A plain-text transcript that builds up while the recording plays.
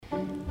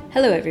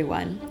Hello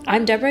everyone,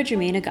 I'm Deborah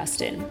Jermaine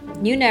Augustin,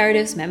 New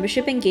Narrative's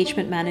Membership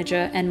Engagement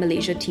Manager and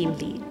Malaysia Team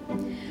Lead.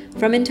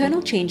 From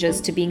internal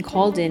changes to being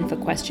called in for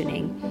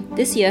questioning,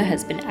 this year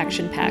has been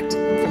action-packed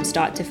from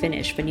start to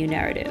finish for New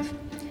Narrative.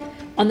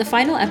 On the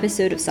final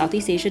episode of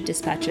Southeast Asia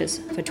Dispatches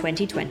for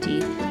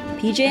 2020,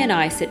 PJ and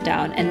I sit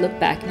down and look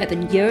back at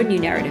the year New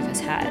Narrative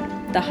has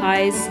had, the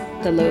highs,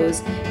 the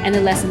lows, and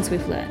the lessons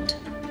we've learned.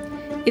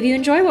 If you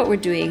enjoy what we're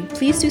doing,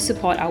 please do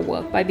support our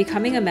work by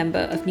becoming a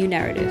member of New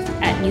Narrative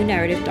at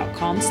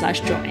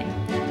newnarrative.com/join.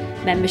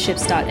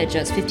 Memberships start at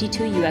just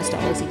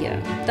 $52 a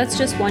year. That's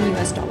just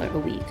 $1 a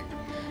week.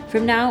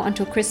 From now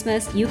until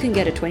Christmas, you can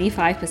get a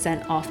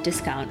 25% off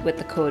discount with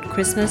the code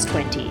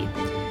Christmas20.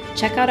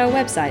 Check out our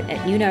website at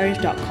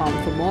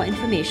newnarrative.com for more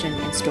information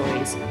and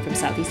stories from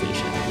Southeast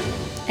Asia.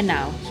 And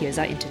now, here's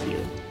our interview.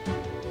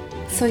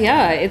 So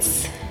yeah,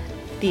 it's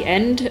the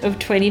end of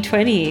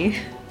 2020.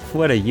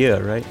 What a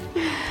year, right?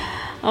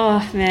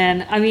 Oh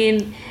man, I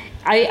mean,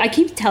 I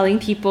keep telling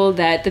people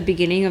that the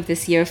beginning of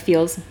this year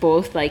feels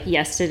both like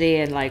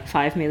yesterday and like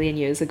 5 million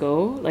years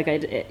ago. Like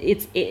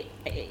it's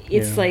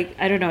like,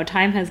 I don't know,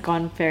 time has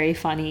gone very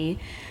funny,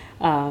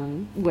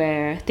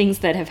 where things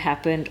that have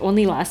happened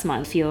only last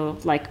month feel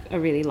like a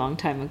really long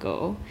time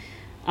ago.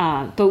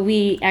 But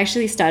we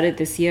actually started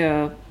this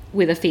year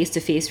with a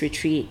face-to-face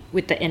retreat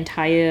with the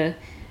entire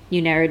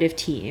New Narrative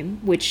team,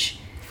 which...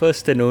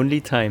 First and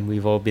only time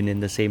we've all been in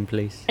the same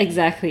place.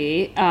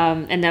 Exactly.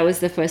 And that was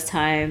the first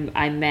time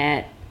I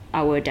met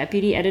our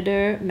deputy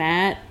editor,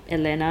 Matt,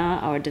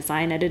 Elena, our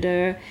design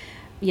editor.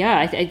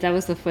 Yeah, that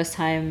was the first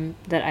time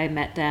that I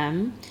met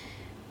them.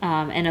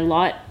 And a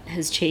lot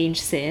has changed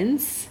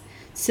since.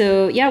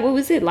 So yeah, what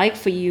was it like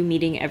for you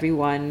meeting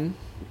everyone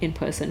in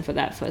person for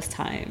that first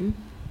time?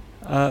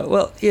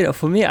 Well,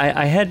 for me,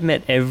 I had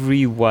met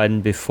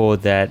everyone before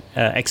that,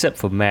 except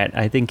for Matt.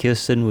 I think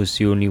Kirsten was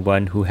the only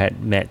one who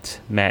had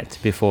met Matt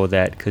before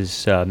that,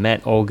 because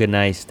Matt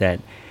organized that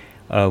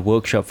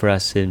workshop for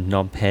us in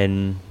Phnom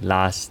Penh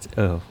I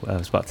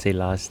was about to say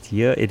last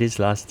year. It is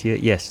last year.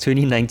 Yes,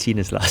 2019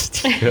 is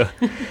last year.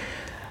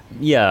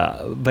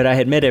 Yeah, but I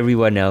had met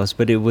everyone else,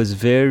 but it was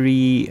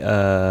very,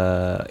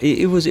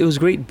 it was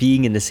great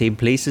being in the same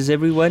place as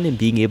everyone and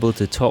being able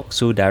to talk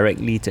so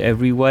directly to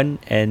everyone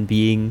and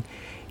being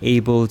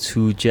able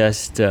to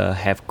just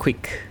have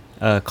quick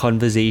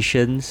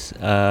conversations.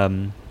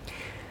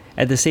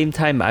 At the same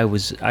time, I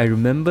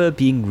remember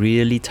being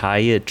really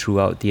tired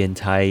throughout the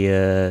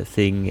entire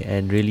thing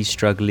and really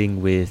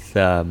struggling with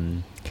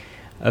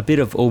a bit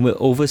of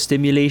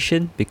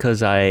overstimulation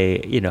because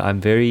I'm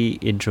very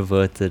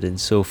introverted, and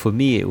so for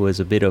me it was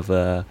a bit of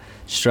a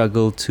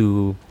struggle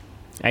to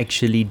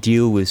actually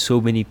deal with so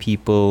many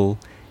people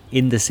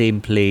in the same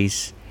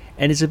place.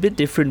 And it's a bit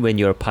different when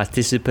you're a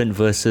participant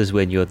versus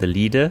when you're the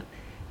leader.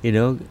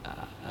 You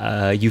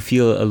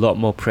feel a lot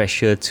more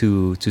pressure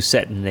to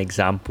set an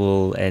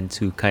example and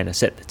to kind of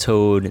set the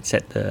tone and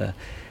set the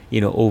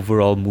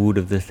overall mood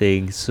of the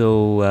thing.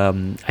 So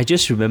I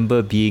just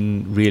remember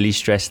being really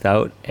stressed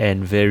out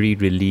and very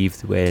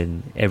relieved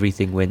when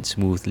everything went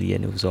smoothly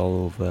and it was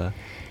all over.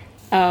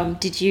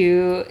 Did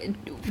you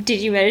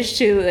manage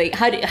to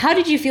how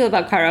did you feel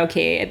about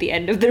karaoke at the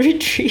end of the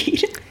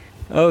retreat?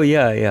 Oh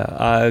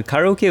yeah.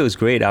 Karaoke was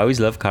great. I always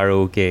love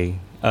karaoke.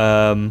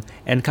 And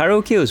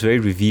karaoke was very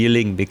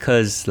revealing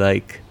because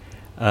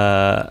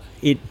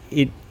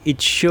it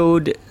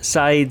showed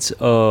sides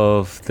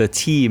of the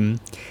team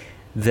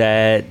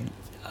that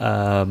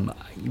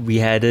we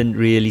hadn't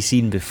really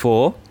seen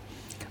before,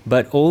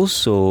 but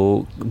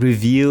also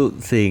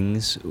revealed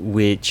things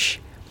which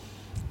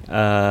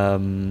I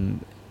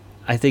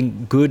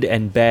think good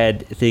and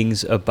bad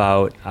things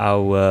about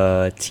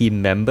our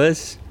team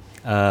members.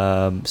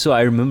 So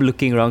I remember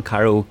looking around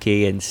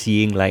karaoke and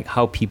seeing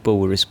how people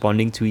were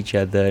responding to each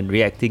other and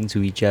reacting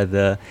to each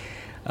other,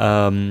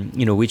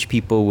 which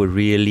people were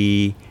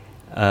really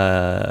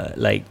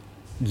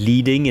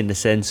leading in the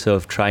sense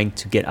of trying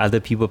to get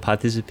other people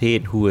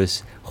participate, who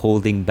was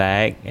holding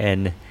back,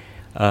 and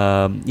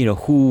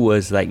who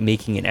was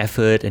making an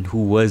effort and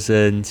who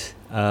wasn't.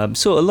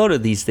 So a lot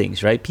of these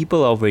things, right?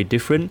 People are very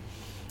different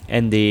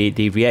and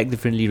they react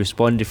differently,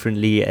 respond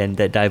differently, and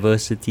that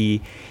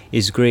diversity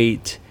is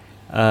great.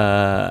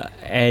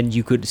 And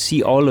you could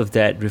see all of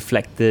that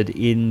reflected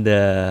in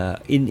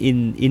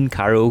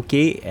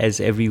karaoke as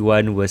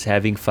everyone was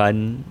having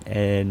fun,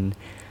 and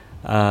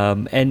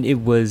it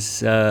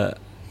was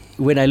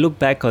when I look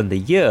back on the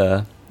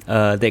year,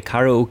 that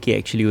karaoke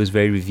actually was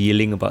very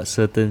revealing about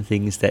certain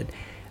things that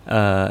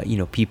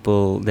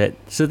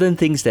certain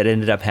things that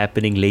ended up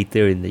happening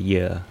later in the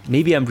year.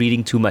 Maybe I'm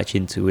reading too much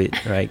into it,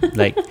 right?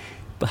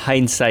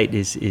 Hindsight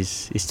is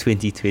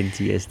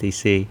 2020, as they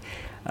say.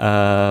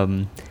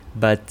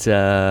 But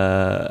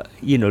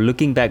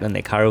looking back on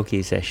that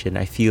karaoke session,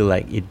 I feel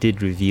like it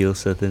did reveal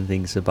certain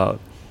things about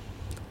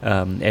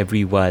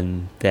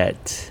everyone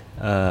that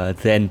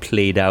then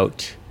played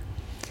out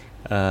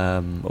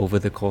over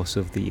the course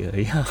of the year.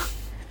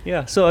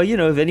 Yeah. So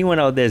if anyone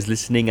out there is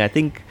listening, I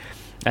think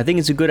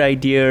it's a good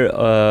idea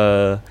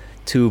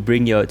to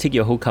take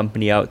your whole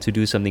company out to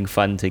do something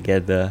fun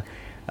together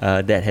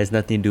that has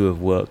nothing to do with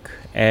work.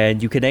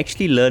 And you can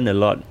actually learn a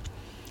lot.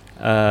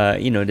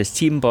 There's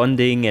team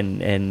bonding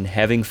and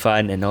having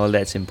fun and all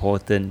that's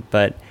important.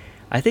 But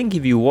I think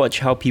if you watch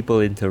how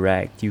people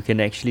interact, you can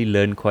actually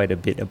learn quite a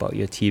bit about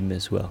your team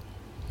as well.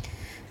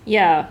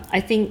 Yeah,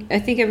 I think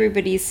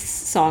everybody's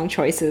song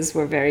choices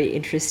were very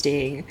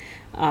interesting.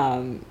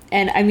 And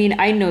I mean,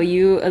 I know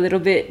you a little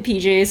bit,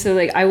 PJ, so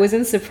like I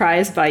wasn't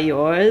surprised by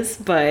yours,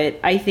 but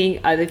I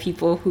think other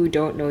people who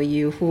don't know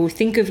you, who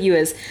think of you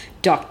as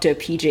Dr.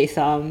 PJ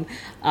Thumb,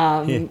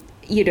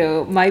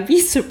 might be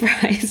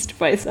surprised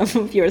by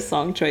some of your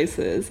song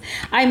choices.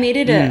 I made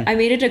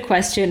it a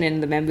question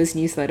in the members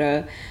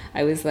newsletter.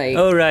 I was like,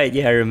 oh right,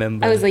 yeah, I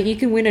remember. I was like, you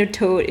can win a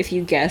tote if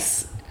you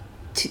guess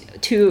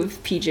two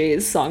of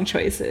PJ's song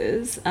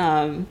choices.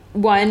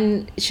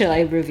 One, shall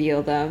I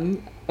reveal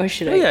them? Or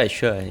should I? Yeah,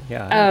 sure.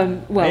 Yeah.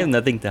 I have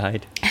nothing to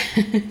hide.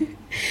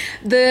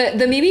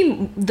 The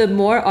maybe the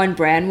more on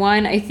brand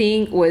one, I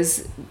think,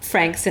 was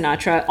Frank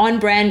Sinatra. On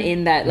brand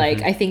in that,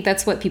 like, I think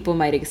that's what people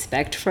might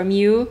expect from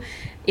you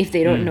if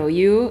they don't know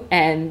you.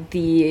 And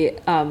the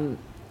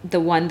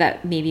one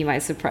that maybe might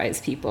surprise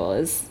people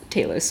is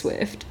Taylor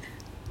Swift.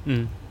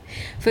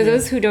 For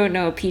those who don't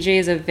know, PJ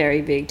is a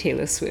very big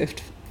Taylor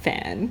Swift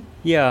fan.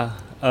 Yeah.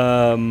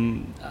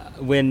 When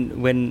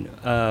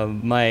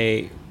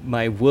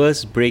my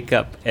worst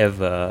breakup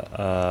ever,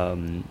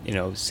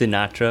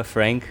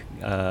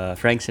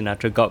 Frank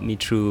Sinatra got me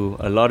through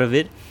a lot of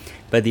it.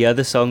 But the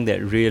other song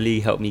that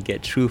really helped me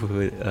get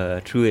through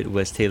it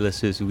was Taylor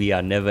Swift's "We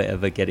Are Never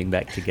Ever Getting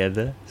Back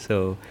Together."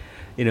 So,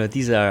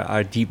 these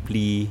are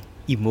deeply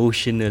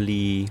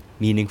emotionally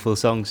meaningful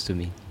songs to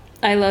me.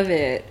 I love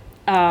it.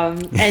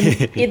 And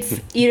it's,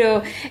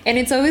 and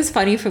it's always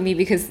funny for me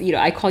because,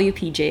 I call you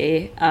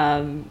PJ.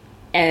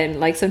 And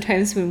like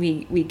sometimes when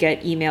we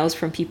get emails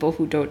from people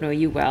who don't know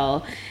you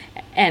well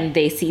and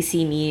they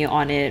CC me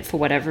on it for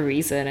whatever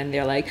reason and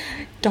they're like,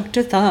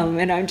 Dr. Thumb,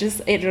 and I'm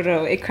just, I don't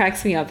know, it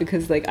cracks me up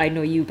because like I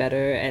know you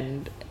better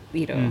and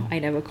I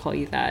never call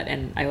you that,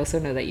 and I also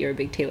know that you're a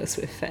big Taylor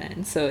Swift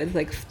fan, so it's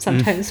like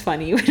sometimes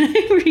funny when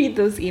I read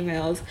those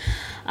emails.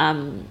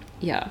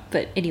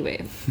 But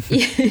anyway,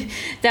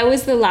 that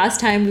was the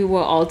last time we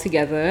were all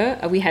together.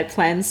 We had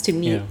plans to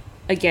meet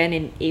again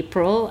in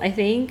April, I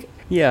think.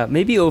 Yeah,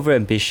 maybe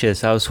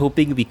overambitious. I was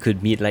hoping we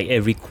could meet like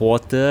every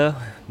quarter,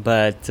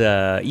 but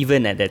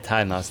even at that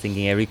time, I was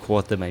thinking every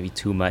quarter might be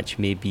too much,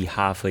 maybe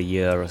half a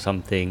year or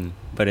something.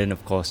 But then,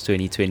 of course,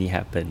 2020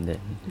 happened,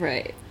 and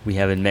we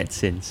haven't met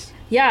since.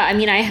 Yeah, I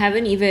mean, I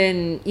haven't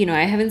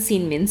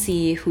seen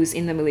Mincy, who's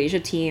in the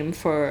Malaysia team,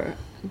 for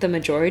the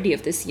majority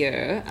of this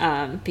year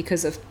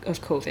because of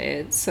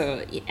COVID.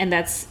 So, and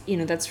that's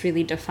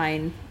really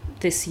defined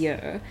this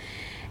year.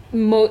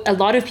 A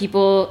lot of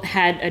people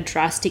had a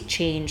drastic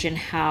change in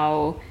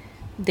how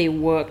they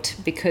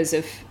worked because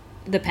of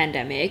the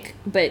pandemic,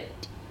 but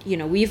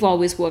we've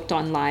always worked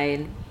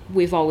online,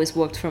 we've always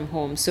worked from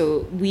home,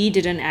 so we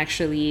didn't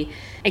actually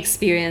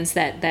experience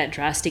that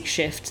drastic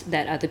shift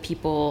that other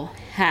people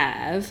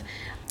have.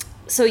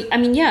 So I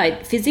mean,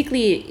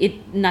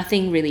 physically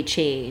nothing really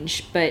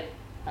changed, but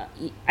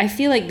I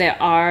feel like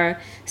there are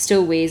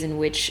still ways in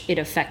which it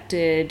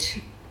affected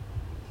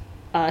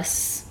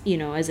us,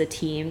 as a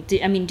team.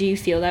 Do you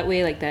feel that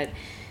way, like that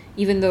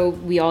even though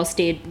we all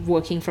stayed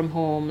working from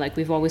home, like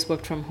we've always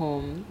worked from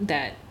home,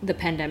 that the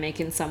pandemic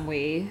in some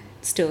way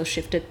still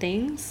shifted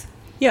things?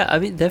 Yeah, I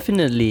mean,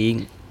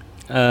 definitely.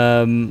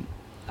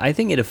 I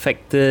think it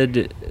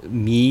affected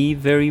me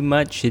very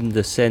much in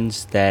the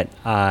sense that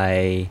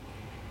I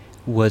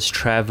was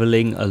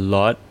traveling a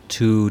lot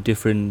to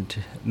different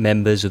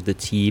members of the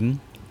team.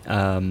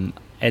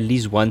 At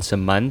least once a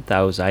month,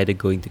 I was either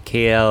going to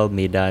KL,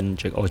 Medan,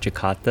 or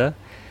Jakarta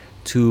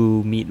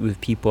to meet with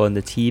people on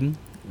the team,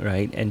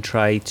 right? And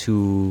try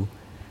to...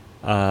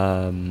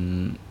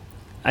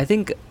 I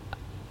think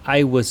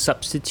I was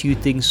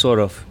substituting sort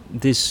of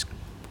this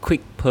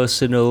quick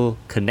personal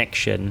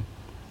connection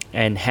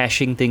and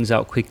hashing things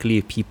out quickly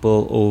with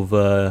people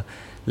over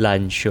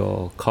lunch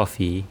or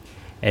coffee,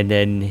 and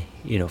then,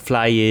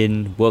 fly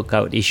in, work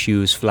out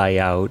issues, fly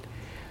out.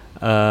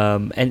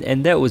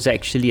 And that was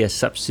actually a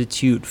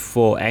substitute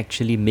for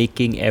actually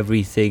making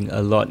everything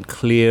a lot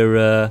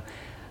clearer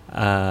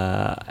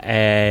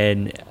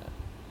and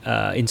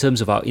in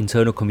terms of our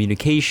internal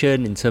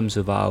communication, in terms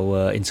of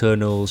our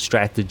internal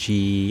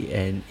strategy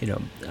and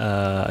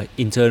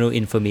internal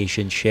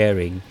information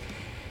sharing.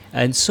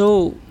 And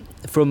so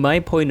from my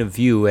point of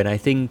view, and I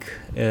think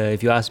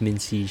if you ask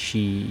Mincy,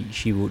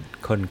 she would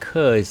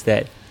concur, is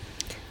that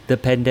the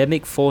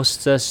pandemic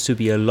forced us to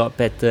be a lot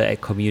better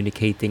at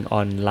communicating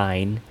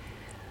online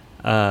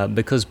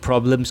because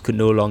problems could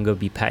no longer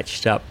be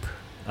patched up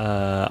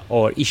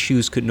or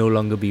issues could no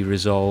longer be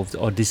resolved,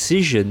 or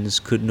decisions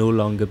could no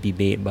longer be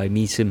made by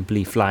me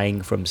simply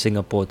flying from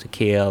Singapore to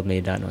KL,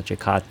 Medan or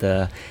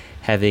Jakarta,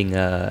 having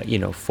a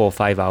 4 or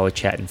 5 hour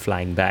chat and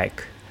flying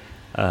back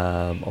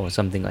or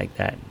something like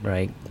that,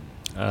 right?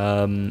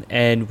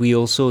 And we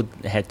also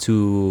had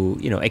to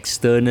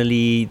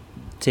externally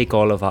take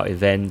all of our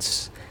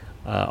events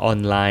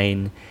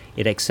online.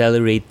 It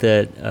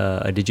accelerated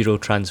a digital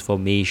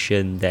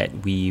transformation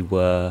that we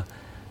were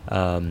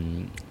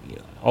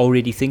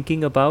already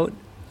thinking about.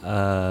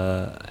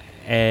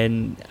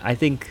 And I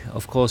think,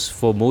 of course,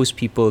 for most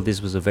people,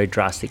 this was a very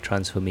drastic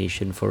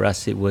transformation. For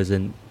us, it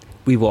wasn't.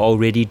 We were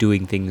already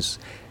doing things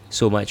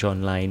so much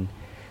online.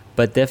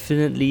 But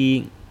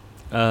definitely,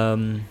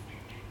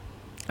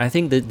 I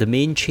think that the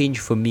main change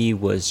for me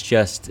was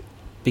just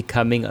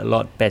becoming a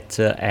lot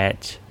better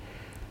at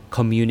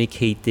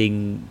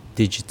communicating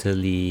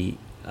digitally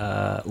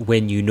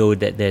when you know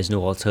that there's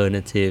no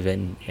alternative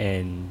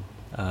and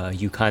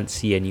you can't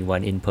see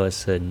anyone in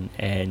person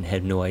and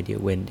have no idea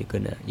when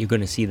you're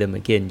gonna see them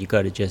again. You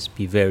gotta just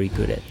be very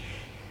good at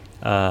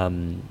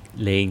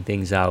laying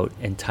things out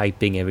and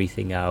typing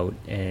everything out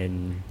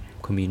and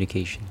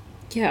communication.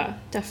 Yeah,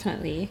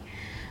 definitely.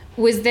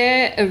 Was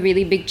there a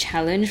really big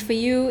challenge for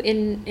you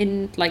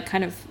in like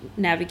kind of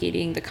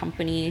navigating the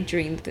company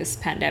during this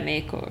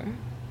pandemic or?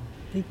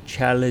 Big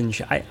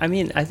challenge. I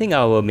mean, I think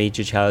our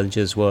major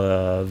challenges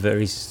were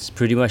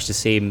pretty much the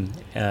same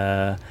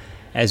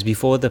as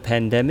before the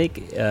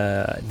pandemic.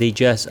 They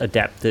just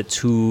adapted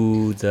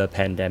to the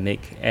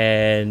pandemic,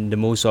 and the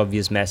most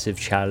obvious massive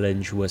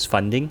challenge was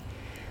funding.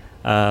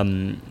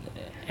 And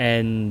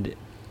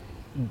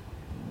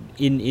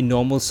in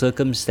normal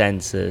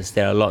circumstances,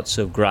 there are lots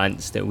of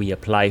grants that we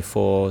apply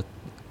for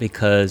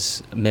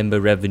because member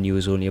revenue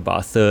is only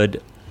about a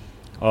third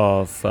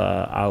of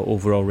our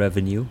overall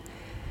revenue.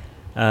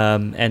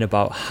 And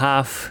about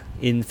half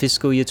in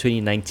fiscal year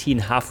 2019,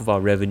 half of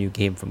our revenue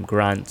came from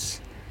grants.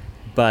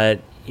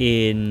 But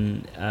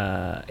in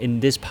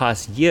this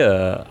past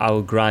year,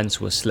 our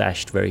grants were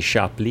slashed very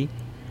sharply,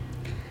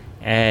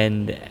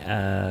 and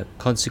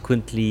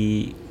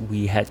consequently,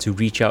 we had to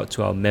reach out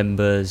to our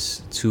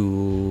members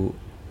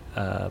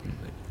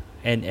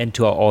and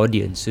to our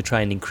audience to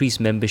try and increase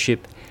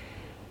membership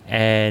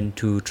and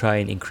to try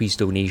and increase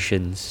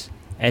donations.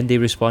 And they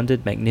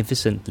responded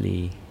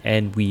magnificently,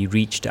 and we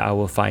reached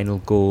our final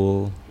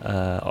goal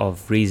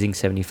of raising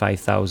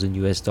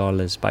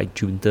 $75,000 by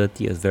June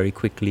 30th very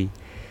quickly.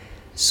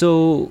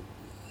 So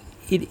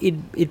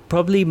it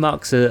probably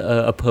marks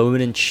a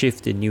permanent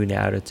shift in New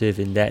Narrative,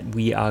 in that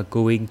we are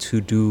going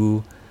to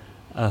do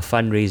a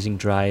fundraising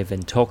drive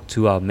and talk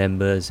to our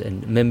members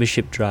and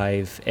membership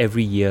drive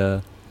every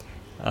year,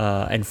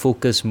 and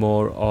focus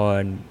more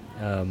on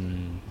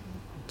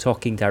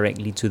talking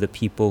directly to the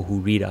people who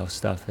read our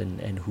stuff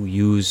and who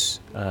use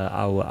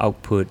our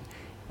output,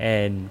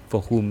 and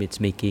for whom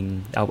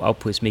our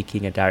output is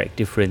making a direct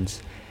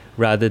difference,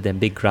 rather than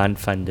big grant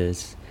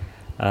funders.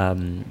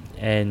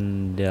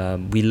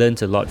 We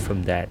learned a lot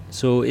from that.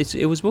 So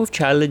it was both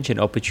challenge and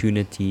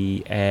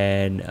opportunity,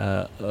 and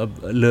a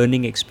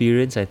learning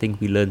experience. I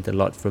think we learned a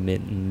lot from it,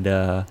 and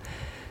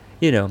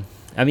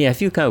I mean, I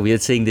feel kind of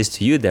weird saying this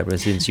to you, Deborah,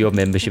 since you're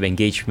membership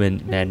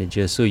engagement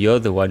manager. So you're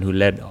the one who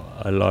led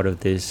a lot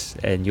of this,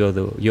 and you're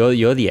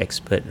the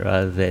expert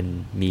rather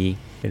than me.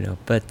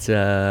 But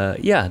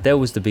that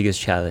was the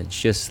biggest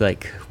challenge, just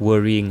like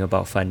worrying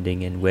about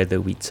funding and whether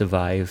we'd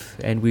survive.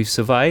 And we've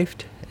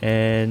survived,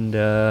 and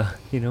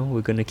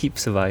we're gonna keep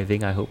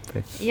surviving, I hope.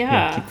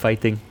 Yeah, keep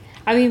fighting.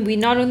 I mean,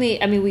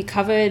 we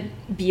covered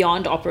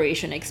beyond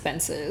operation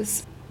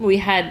expenses. We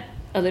had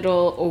a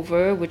little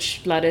over,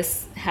 which let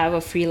us have a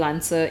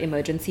freelancer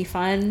emergency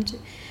fund,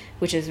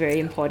 which is very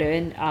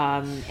important.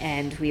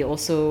 And we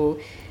also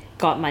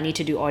got money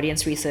to do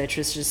audience research,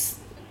 which is,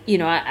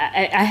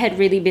 I had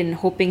really been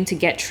hoping to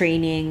get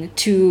training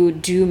to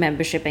do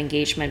membership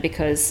engagement,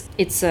 because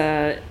it's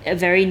a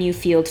very new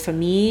field for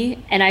me.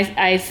 And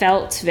I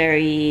felt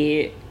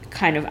very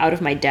kind of out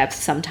of my depth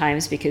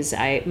sometimes, because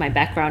my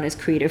background is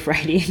creative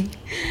writing.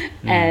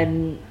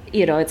 And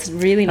it's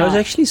really not. I was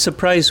actually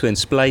surprised when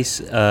Splice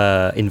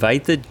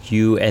invited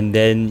you, and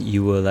then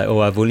you were like,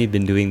 I've only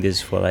been doing this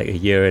for like a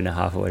year and a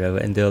half or whatever,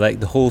 and they're like,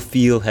 the whole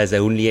field has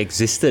only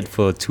existed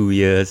for 2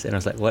 years. And I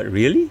was like, what,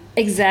 really?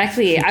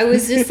 Exactly. I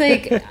was just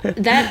like,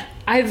 that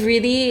I've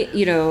really,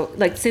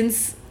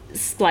 since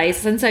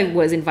I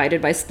was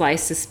invited by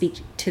Splice to speak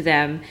to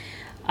them,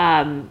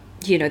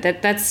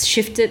 that's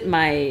shifted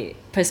my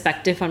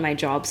perspective on my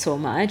job so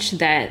much,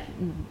 that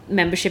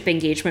membership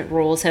engagement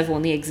roles have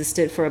only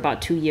existed for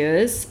about 2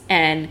 years,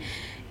 and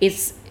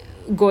it's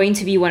going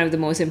to be one of the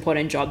most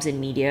important jobs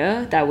in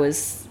media. That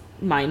was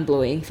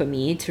mind-blowing for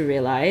me to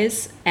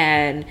realize.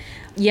 And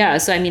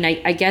so I mean,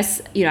 I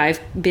guess I've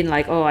been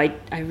like,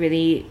 I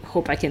really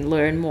hope I can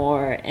learn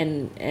more,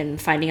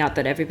 and finding out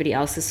that everybody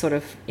else is sort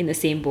of in the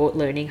same boat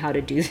learning how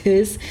to do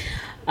this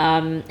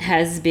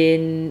has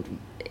been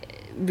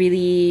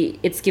really,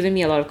 it's given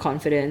me a lot of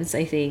confidence,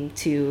 I think,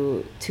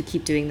 to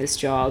keep doing this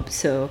job.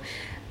 So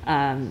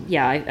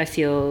I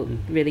feel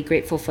really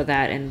grateful for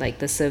that, and like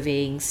the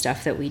surveying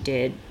stuff that we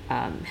did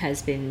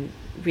has been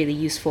really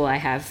useful. I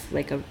have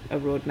like a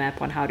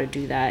roadmap on how to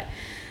do that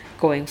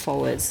going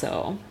forward.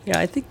 So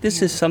I think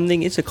this is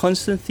something, it's a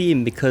constant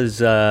theme,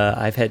 because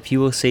I've had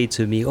people say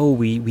to me,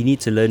 we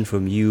need to learn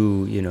from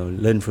you,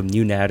 learn from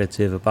New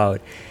Narrative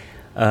about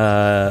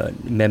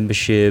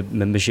membership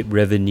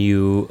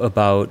revenue,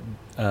 about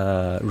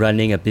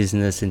running a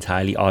business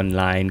entirely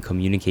online,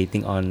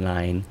 communicating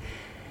online.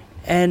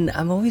 And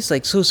I'm always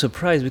like so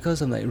surprised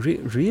because I'm like,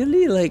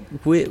 really? Like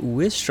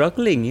we're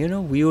struggling, you know,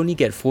 we only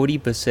get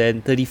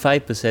 40%,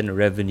 35% of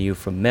revenue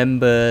from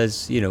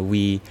members. You know,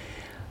 we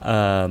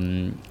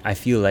I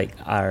feel like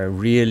are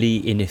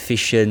really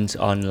inefficient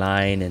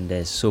online, and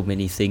there's so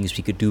many things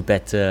we could do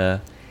better.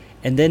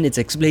 And then it's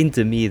explained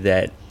to me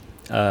that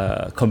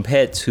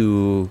compared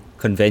to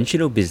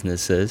conventional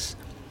businesses,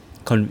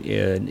 or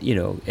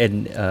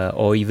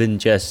even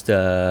just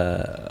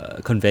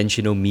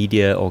conventional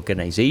media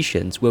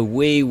organizations, we're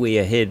way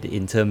ahead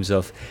in terms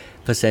of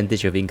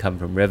percentage of income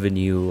from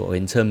revenue, or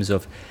in terms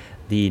of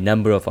the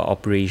number of our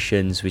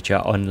operations which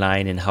are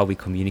online and how we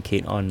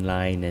communicate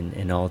online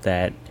and all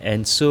that.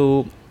 And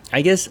so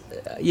I guess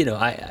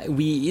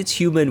it's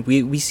human.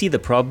 We see the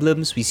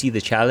problems, we see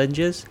the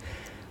challenges,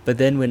 but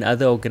then when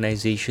other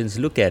organizations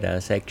look at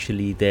us,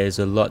 actually there's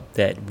a lot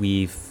that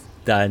we've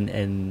done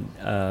and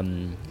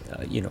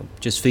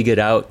just figured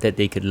out that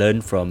they could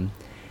learn from,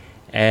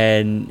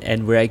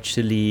 and we're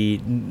actually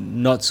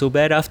not so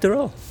bad after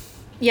all.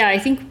 Yeah, I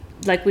think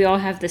like we all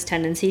have this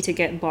tendency to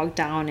get bogged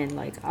down in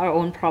like our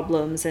own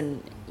problems,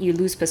 and you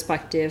lose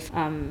perspective.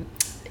 And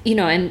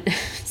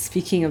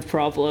speaking of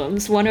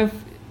problems, one of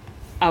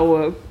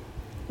our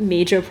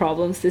major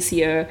problems this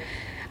year,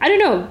 I don't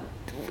know,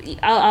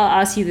 I'll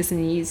ask you this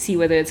and you see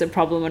whether it's a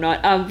problem or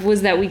not,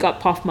 was that we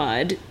got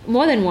POFMA'd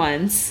more than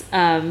once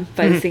by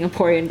the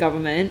Singaporean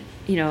government.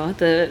 We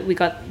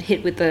got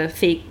hit with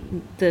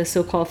the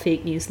so-called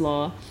fake news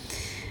law.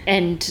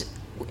 And,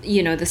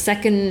 the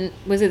second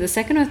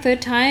or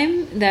third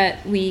time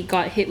that we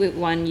got hit with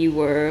one, you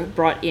were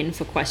brought in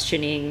for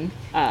questioning?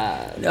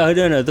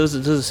 No, those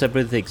are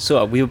separate things.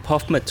 So we were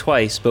POFMA'd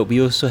twice, but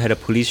we also had a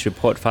police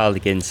report filed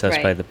against us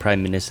by the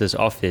Prime Minister's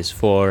office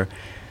for...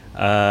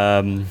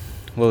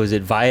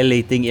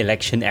 violating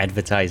election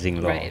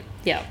advertising law. Right,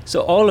 yeah.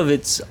 So all of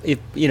it's,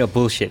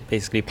 bullshit,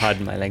 basically,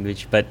 pardon my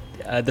language. But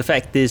the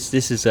fact is,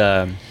 this is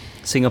a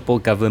Singapore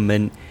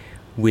government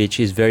which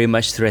is very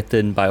much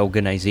threatened by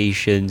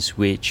organizations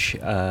which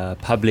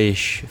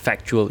publish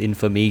factual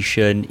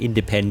information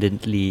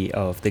independently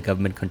of the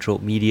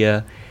government-controlled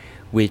media,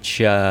 which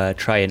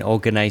try and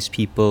organize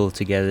people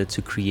together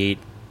to create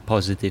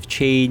positive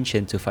change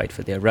and to fight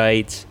for their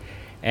rights.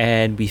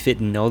 And we fit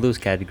in all those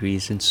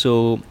categories. And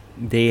so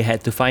they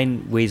had to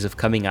find ways of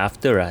coming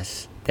after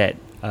us that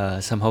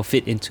somehow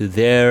fit into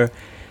their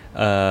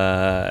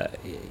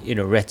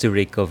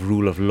rhetoric of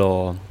rule of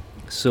law.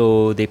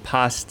 So they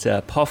passed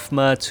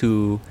POFMA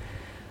to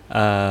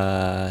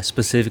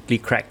specifically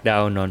crack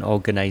down on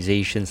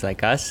organizations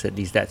like us. At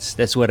least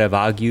that's what I've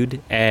argued.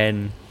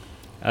 And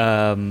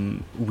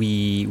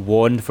we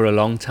warned for a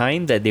long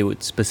time that they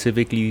would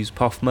specifically use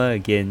POFMA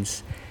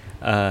against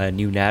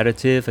New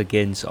Narrative,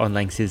 against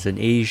Online Citizen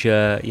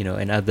Asia,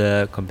 and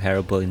other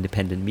comparable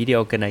independent media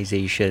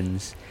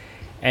organizations.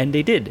 And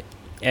they did.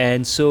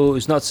 And so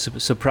it's not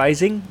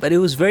surprising, but it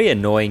was very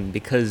annoying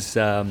because,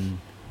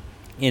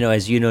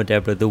 as you know,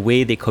 Deborah, the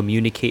way they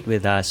communicate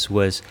with us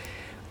was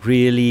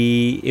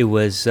really, it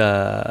was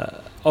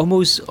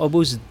almost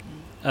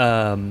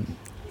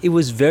it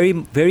was very,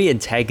 very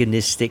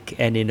antagonistic,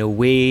 and in a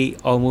way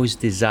almost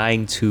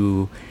designed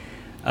to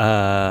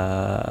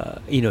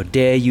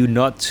dare you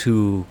not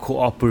to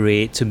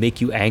cooperate, to make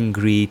you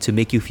angry, to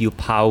make you feel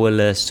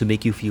powerless, to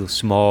make you feel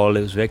small.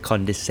 It was very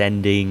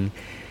condescending,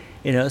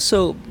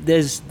 so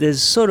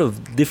there's sort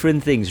of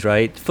different things,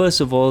 right?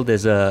 First of all,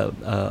 there's a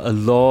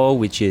law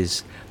which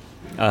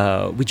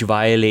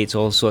violates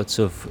all sorts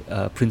of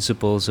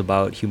principles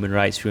about human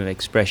rights, freedom of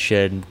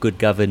expression, good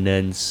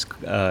governance,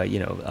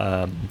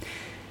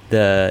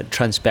 the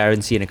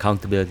transparency and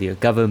accountability of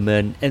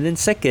government. And then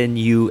second,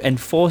 you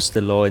enforce the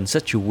law in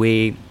such a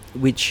way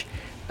which,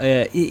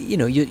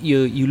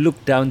 you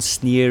look down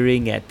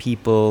sneering at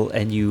people,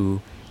 and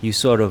you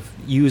sort of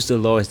use the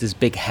law as this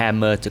big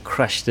hammer to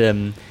crush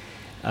them,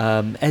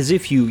 as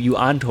if you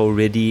aren't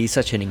already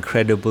such an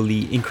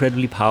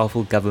incredibly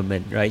powerful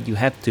government, right? You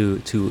have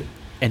to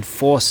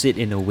enforce it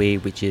in a way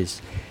which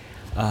is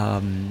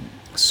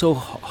so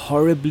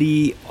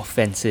horribly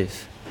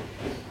offensive.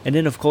 And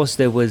then, of course,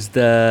 there was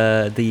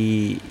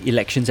the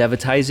elections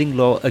advertising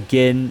law.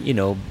 Again,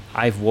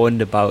 I've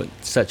warned about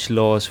such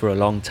laws for a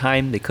long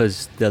time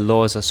because the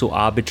laws are so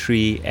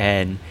arbitrary,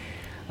 and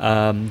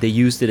they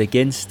used it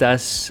against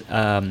us,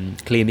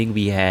 claiming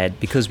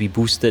because we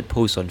boosted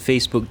posts on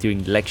Facebook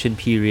during the election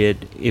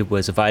period, it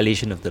was a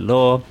violation of the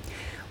law.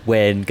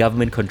 When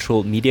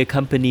government-controlled media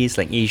companies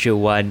like Asia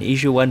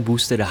One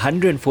boosted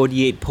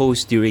 148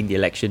 posts during the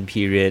election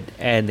period,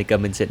 and the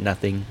government said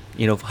nothing.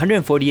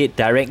 148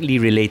 directly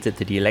related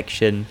to the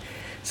election,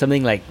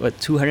 something like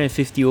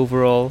 250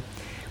 overall.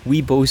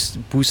 We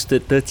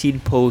boosted 13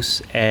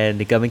 posts, and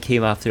the government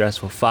came after us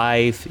for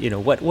 5.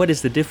 What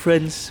is the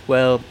difference?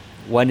 Well,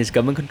 one is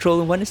government control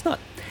and one is not,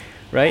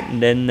 right?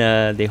 And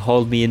then they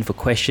hauled me in for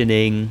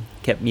questioning,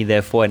 kept me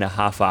there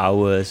 4.5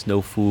 hours, no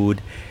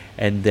food.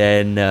 and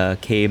then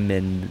came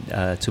in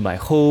to my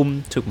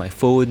home, took my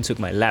phone, took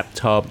my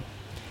laptop.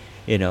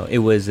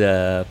 It was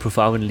a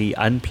profoundly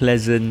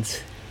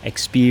unpleasant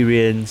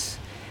experience.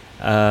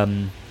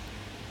 And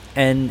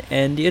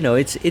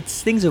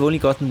it's things have only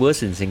gotten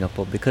worse in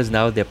Singapore, because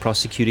now they're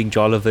prosecuting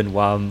Jolovan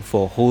Wam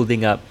for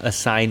holding up a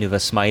sign with a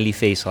smiley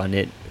face on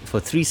it for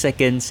 3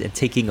 seconds and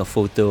taking a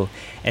photo,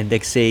 and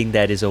they're saying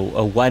that is a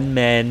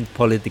one-man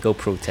political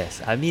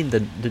protest. I mean,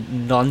 the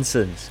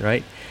nonsense,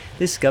 right?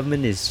 This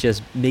government is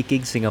just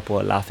making Singapore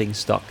a laughing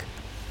stock.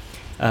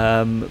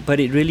 But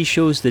it really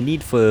shows the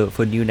need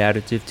for New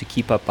Narrative to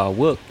keep up our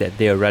work, that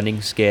they are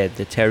running scared,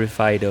 they're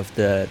terrified of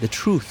the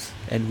truth,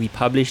 and we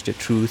publish the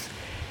truth.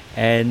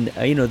 And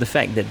the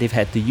fact that they've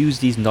had to use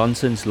these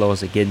nonsense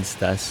laws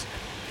against us,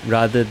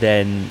 rather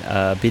than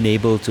being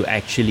able to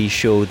actually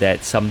show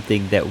that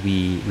something that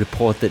we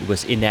reported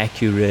was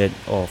inaccurate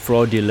or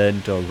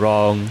fraudulent or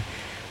wrong,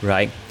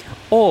 right?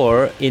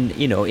 Or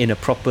in a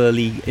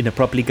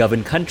properly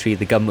governed country,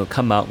 the government will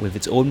come out with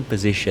its own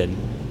position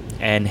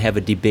and have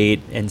a debate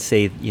and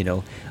say,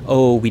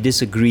 oh, we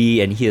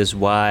disagree and here's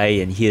why,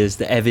 and here's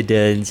the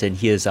evidence, and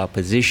here's our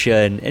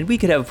position, and we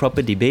could have a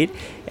proper debate.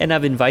 And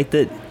I've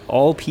invited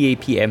all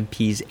PAP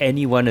MPs,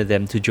 any one of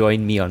them, to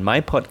join me on my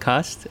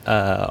podcast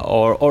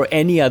or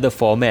any other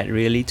format,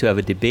 really, to have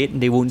a debate, and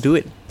they won't do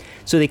it.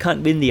 So they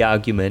can't win the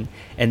argument,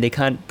 and they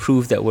can't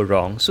prove that we're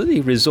wrong. So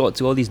they resort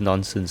to all these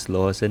nonsense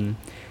laws, and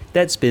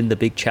that's been the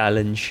big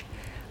challenge.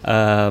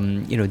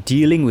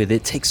 Dealing with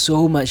it takes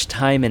so much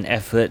time and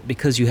effort,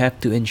 because you have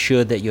to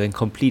ensure that you're in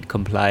complete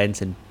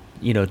compliance and,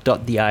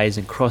 dot the I's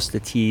and cross the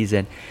T's.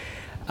 And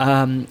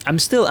I'm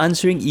still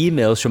answering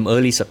emails from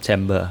early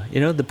September.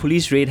 The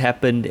police raid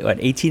happened on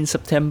 18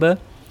 September.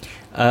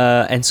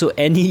 And so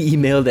any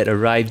email that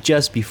arrived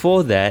just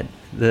before that,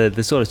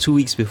 the sort of 2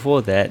 weeks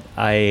before that,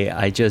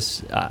 I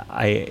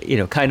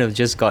kind of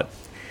just got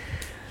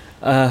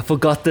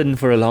forgotten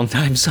for a long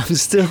time. So I'm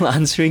still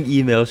answering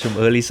emails from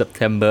early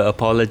September,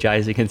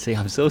 apologizing and saying,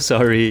 I'm so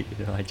sorry,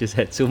 I just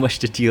had so much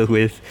to deal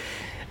with,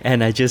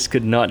 and I just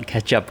could not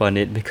catch up on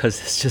it, because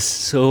there's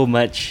just so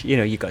much,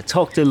 you got to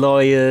talk to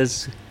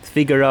lawyers,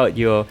 figure out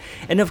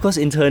and of course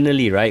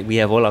internally, right, we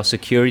have all our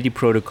security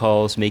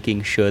protocols,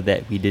 making sure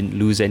that we didn't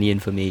lose any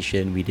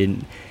information, we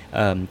didn't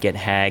get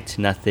hacked,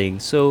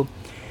 nothing. So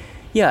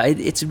yeah,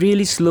 it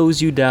really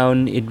slows you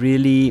down, it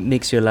really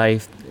makes your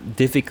life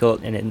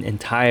difficult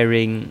and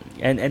tiring,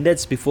 and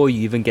that's before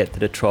you even get to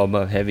the trauma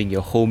of having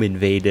your home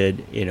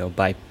invaded,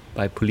 by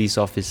police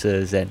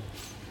officers.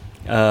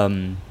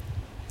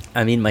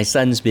 And my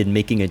son's been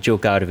making a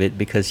joke out of it,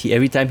 because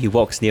every time he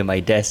walks near my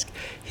desk,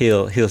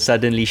 he'll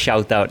suddenly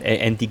shout out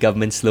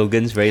anti-government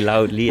slogans very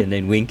loudly, and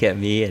then wink at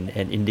me and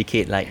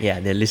indicate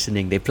they're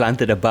listening. They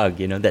planted a bug,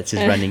 that's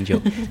his running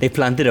joke. They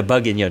planted a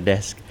bug in your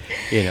desk,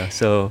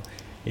 so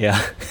yeah.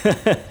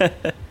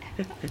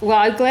 Well,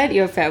 I'm glad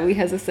your family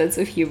has a sense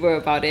of humor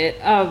about it.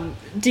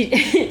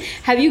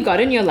 Have you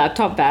gotten your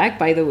laptop back,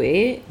 by the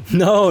way?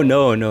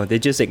 No. They're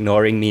just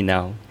ignoring me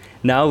now.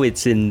 Now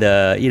it's in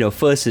the,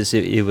 first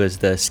it was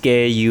the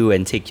scare you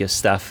and take your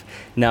stuff.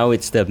 Now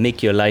it's the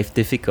make your life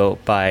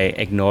difficult by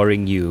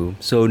ignoring you.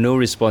 So no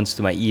response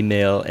to my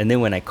email. And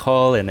then when I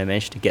call and I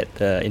manage to get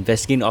the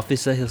investigating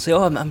officer, he'll say,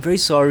 oh, I'm very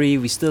sorry.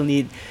 We still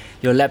need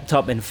your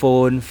laptop and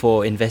phone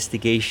for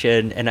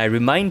investigation. And I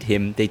remind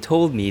him, they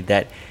told me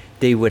that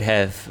they would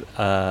have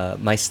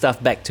my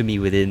stuff back to me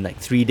within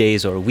 3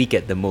 days or a week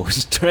at the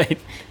most, right?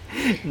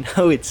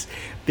 Now it's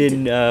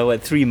been,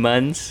 3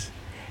 months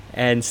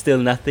and still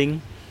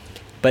nothing.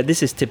 But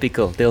this is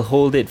typical. They'll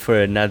hold it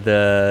for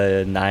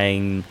another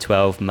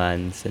 9-12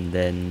 months and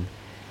then,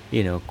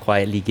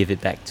 quietly give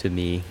it back to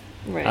me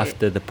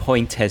after the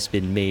point has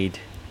been made.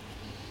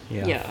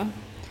 Yeah.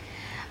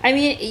 I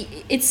mean,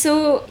 it's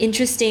so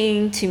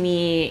interesting to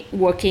me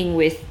working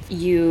with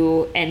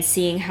you and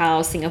seeing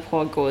how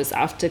Singapore goes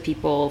after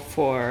people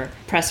for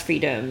press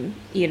freedom.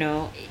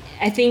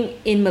 I think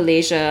in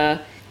Malaysia,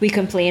 we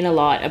complain a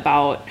lot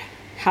about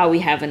how we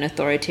have an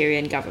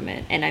authoritarian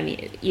government. And I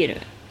mean,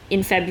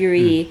 in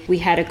February, we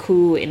had a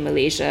coup in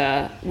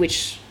Malaysia,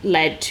 which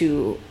led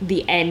to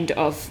the end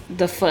of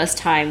the first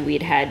time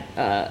we'd had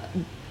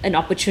an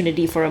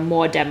opportunity for a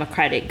more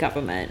democratic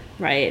government,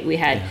 right? We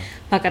had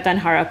Pakatan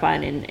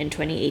Harapan in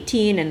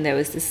 2018, and there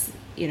was this,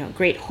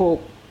 great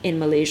hope in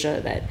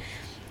Malaysia that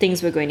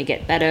things were going to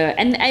get better.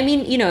 And I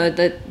mean,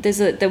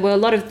 there were a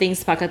lot of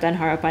things Pakatan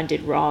Harapan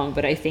did wrong,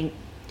 but I think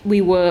we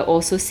were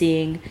also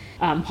seeing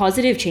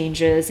positive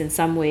changes in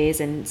some ways,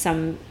 and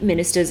some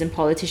ministers and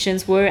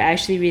politicians were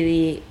actually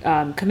really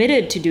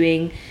committed to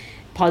doing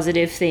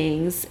positive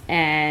things.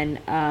 And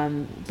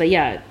but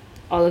yeah,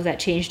 all of that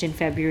changed in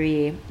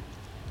February.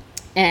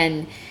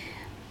 And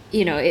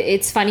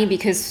it's funny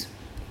because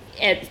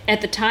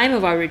at the time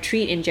of our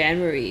retreat in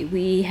January,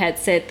 we had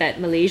said that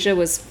Malaysia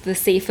was the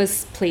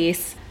safest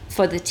place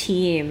for the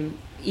team,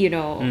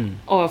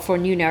 or for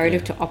New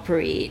Narrative to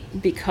operate,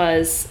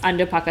 because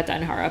under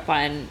Pakatan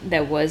Harapan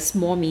there was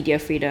more media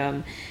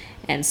freedom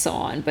and so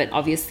on. But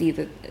obviously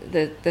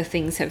the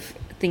things have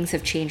things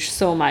have changed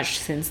so much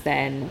since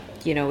then.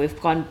 You know, we've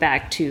gone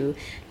back to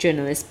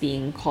journalists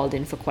being called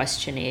in for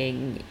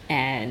questioning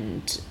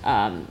and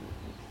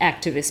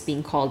activists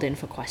being called in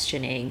for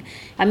questioning.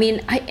 I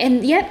mean,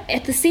 and yet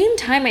at the same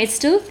time, I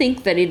still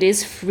think that it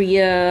is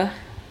freer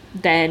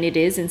than it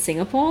is in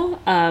Singapore.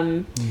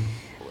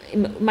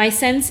 My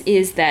sense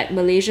is that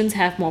Malaysians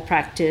have more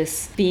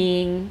practice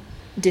being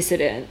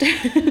dissident,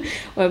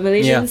 or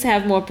Malaysians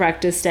have more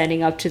practice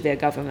standing up to their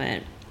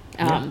government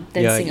than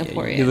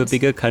Singaporeans. You have a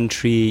bigger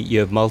country, you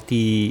have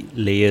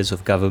multi-layers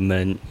of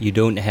government, you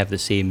don't have the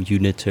same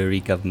unitary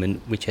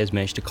government which has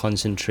managed to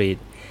concentrate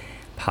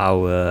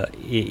power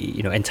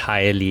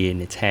entirely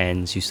in its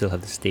hands. You still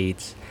have the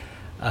states.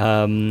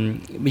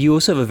 But you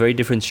also have a very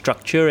different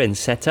structure and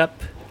setup.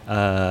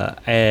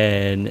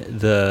 And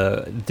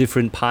the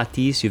different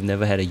parties, you've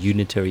never had a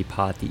unitary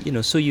party,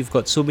 so you've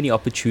got so many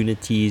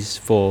opportunities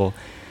for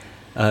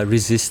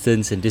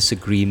resistance and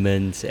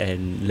disagreement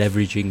and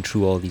leveraging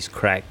through all these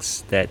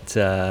cracks that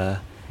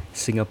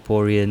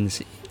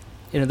Singaporeans,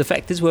 the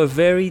fact is we're a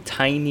very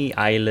tiny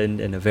island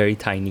and a very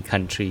tiny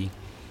country.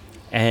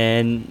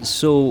 And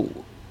so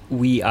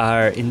we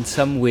are in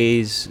some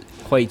ways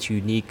quite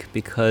unique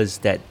because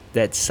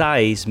that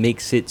size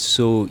makes it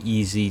so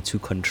easy to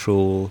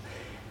control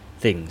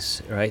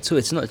things, right? So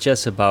it's not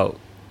just about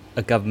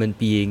a government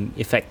being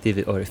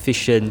effective or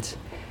efficient.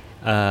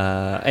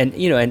 And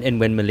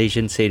when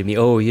Malaysians say to me,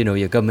 oh,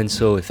 your government's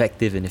so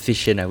effective and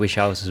efficient, I wish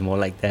ours was more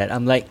like that.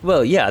 I'm like,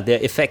 well, yeah,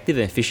 they're effective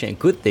and efficient at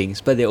good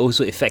things, but they're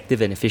also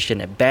effective and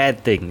efficient at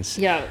bad things.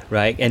 Yeah.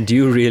 Right? And do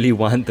you really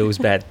want those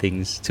bad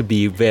things to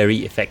be very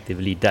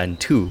effectively done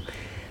too?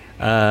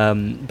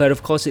 But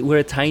of course,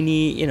 we're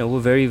we're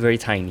very, very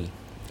tiny.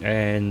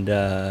 And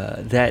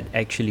that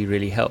actually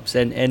really helps.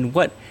 And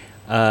what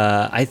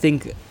I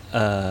think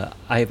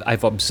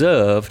I've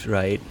observed,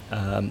 right,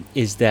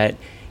 is that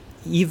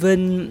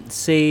even,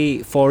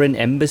 say, foreign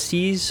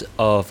embassies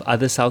of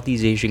other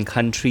Southeast Asian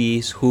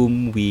countries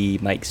whom we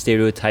might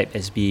stereotype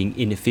as being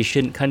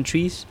inefficient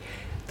countries,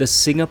 the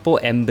Singapore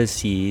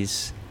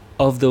embassies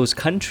of those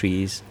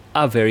countries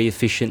are very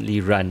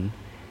efficiently run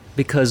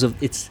because of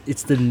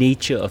it's the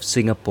nature of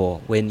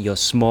Singapore. When you're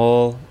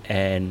small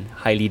and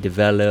highly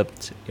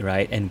developed,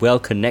 right, and well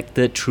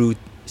connected through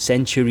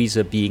centuries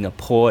of being a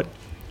port,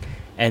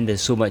 and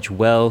there's so much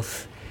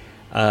wealth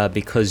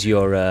because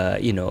you're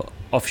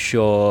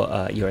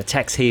offshore, you're a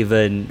tax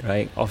haven,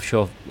 right?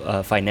 Offshore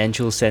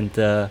financial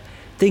center.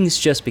 Things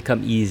just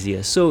become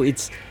easier. So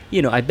it's,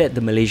 I bet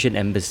the Malaysian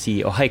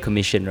embassy or High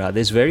Commission rather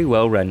is very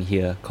well run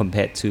here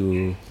compared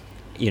to,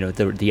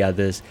 the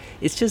others.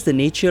 It's just the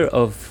nature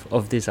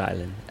of this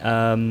island.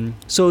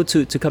 So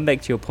to come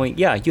back to your point,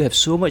 yeah, you have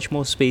so much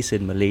more space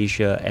in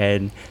Malaysia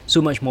and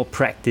so much more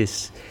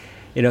practice.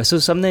 So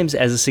sometimes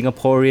as a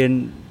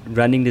Singaporean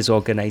running this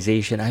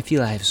organization, I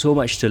feel I have so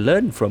much to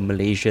learn from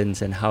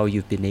Malaysians and how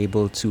you've been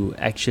able to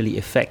actually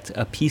effect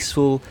a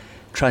peaceful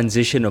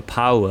transition of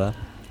power.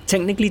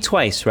 Technically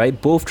twice,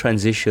 right? Both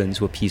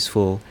transitions were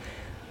peaceful.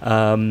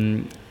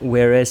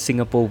 Whereas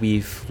Singapore,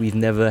 we've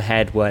never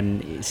had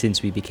one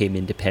since we became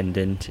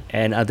independent,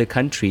 and other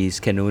countries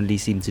can only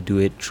seem to do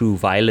it through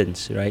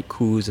violence, right?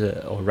 Coups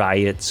or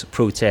riots,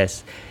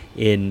 protests.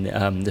 In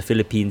the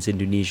Philippines,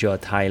 Indonesia, or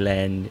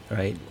Thailand,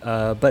 right?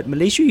 But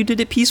Malaysia, you did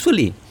it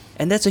peacefully.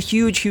 And that's a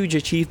huge, huge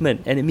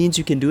achievement. And it means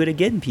you can do it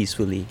again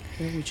peacefully,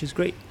 which is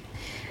great.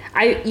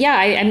 I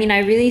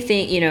really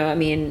think,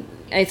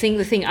 I think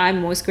the thing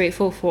I'm most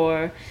grateful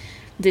for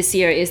this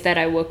year is that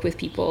I work with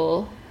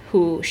people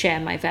who share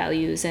my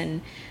values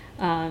and,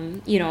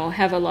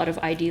 have a lot of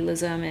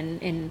idealism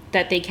and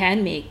that they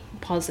can make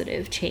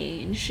positive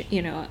change,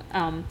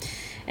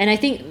 and I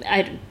think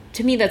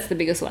to me, that's the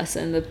biggest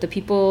lesson. The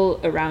people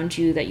around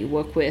you that you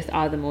work with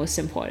are the most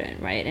important,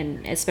 right?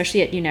 And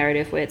especially at New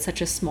Narrative, where it's such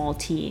a small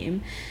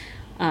team.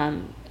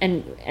 And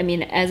I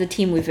mean, as a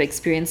team, we've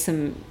experienced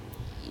some,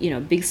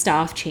 big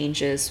staff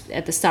changes.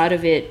 At the start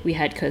of it, we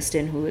had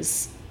Kirsten, who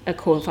was a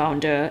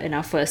co-founder in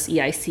our first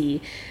EIC,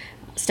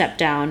 step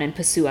down and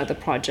pursue other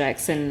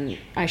projects. And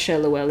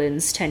Aisha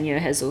Llewellyn's tenure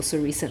has also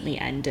recently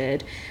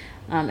ended.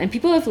 And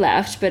people have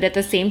left, but at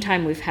the same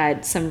time, we've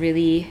had some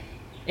really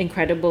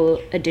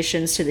incredible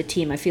additions to the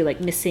team. I feel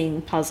like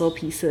missing puzzle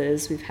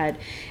pieces. We've had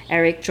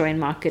Eric join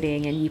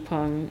marketing and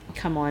Yipeng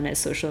come on as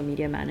social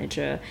media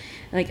manager.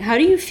 Like, how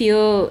do you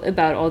feel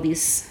about all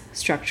these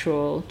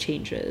structural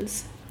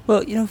changes?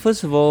 Well,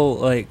 first of all,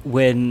 like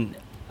when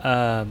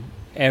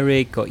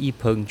Eric or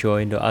Yipeng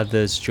joined or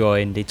others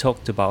joined, they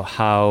talked about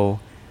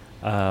how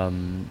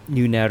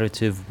New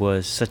Narrative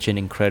was such an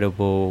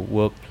incredible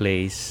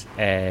workplace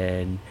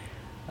and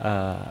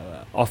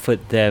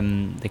offered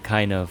them the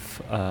kind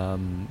of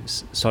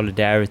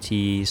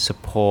solidarity,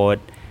 support,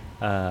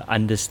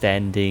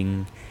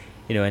 understanding,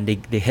 and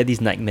they had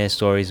these nightmare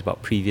stories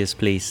about previous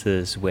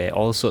places where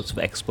all sorts of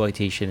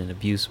exploitation and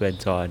abuse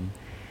went on.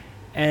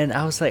 And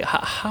I was like,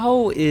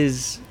 how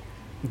is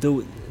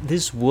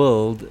this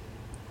world,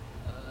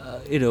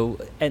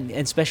 and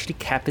especially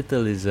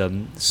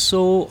capitalism,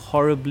 so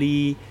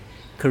horribly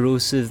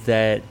corrosive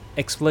that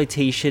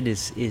exploitation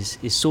is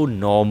so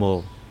normal,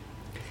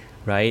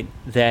 right?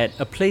 That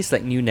a place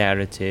like New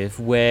Narrative,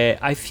 where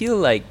I feel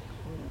like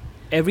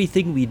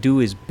everything we do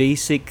is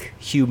basic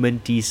human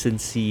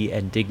decency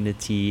and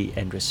dignity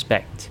and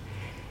respect,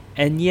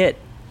 and yet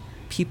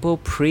people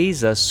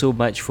praise us so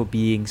much for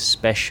being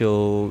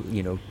special,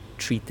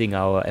 treating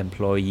our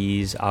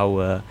employees,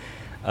 our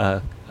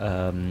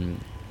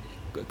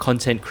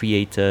content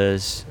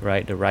creators,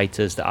 right? The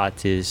writers, the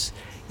artists,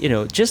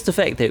 just the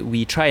fact that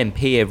we try and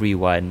pay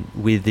everyone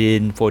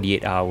within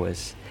 48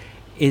 hours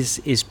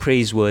is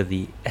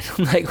praiseworthy. And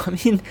I'm like, I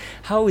mean,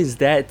 how is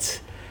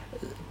that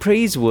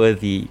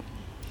praiseworthy?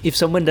 If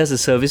someone does a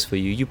service for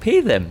you, you pay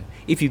them.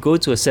 If you go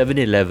to a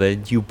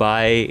 7-Eleven, you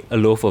buy a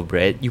loaf of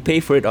bread, you pay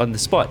for it on the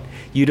spot.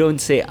 You don't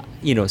say,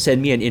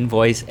 send me an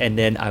invoice and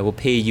then I will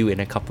pay you in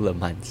a couple of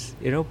months.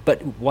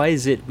 But why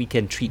is it we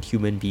can treat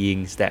human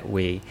beings that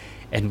way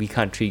and we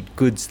can't treat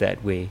goods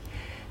that way?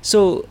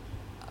 So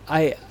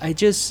I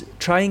just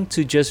trying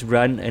to just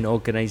run an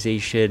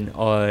organization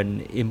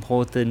on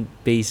important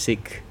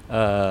basic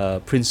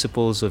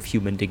principles of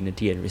human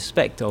dignity and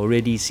respect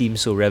already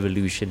seems so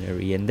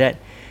revolutionary, and that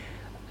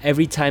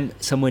every time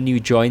someone new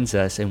joins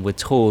us and we're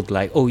told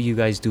like, oh, you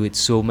guys do it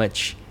so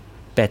much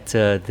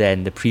better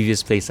than the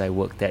previous place I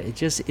worked at,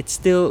 it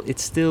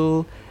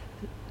still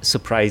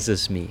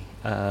surprises me.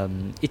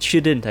 It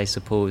shouldn't, I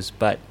suppose,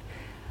 but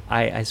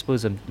I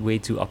suppose I'm way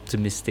too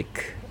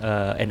optimistic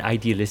and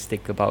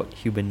idealistic about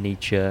human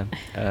nature.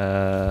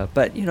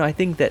 But I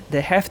think that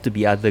there have to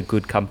be other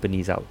good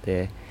companies out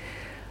there.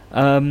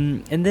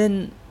 And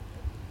then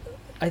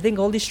I think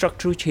all these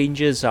structural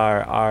changes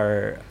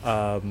are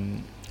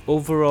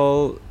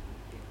overall,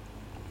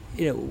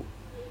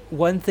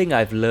 one thing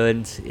I've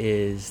learned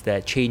is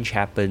that change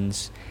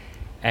happens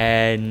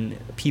and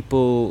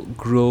people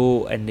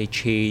grow and they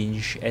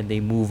change and they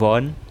move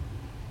on.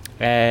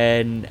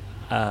 And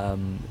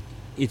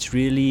it's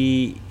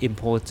really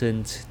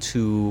important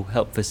to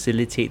help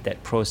facilitate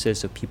that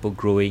process of people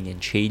growing and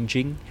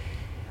changing.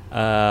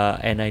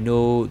 And I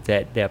know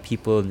that there are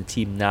people in the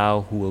team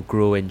now who will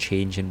grow and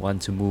change and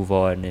want to move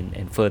on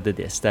and further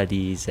their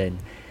studies and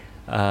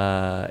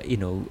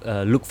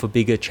look for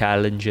bigger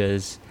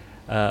challenges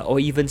or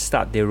even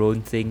start their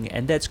own thing,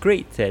 and that's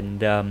great.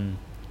 And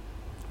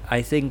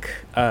I think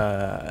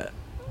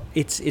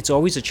it's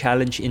always a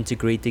challenge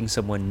integrating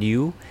someone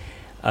new,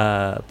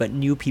 but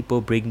new people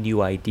bring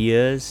new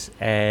ideas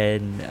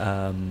and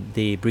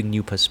they bring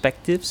new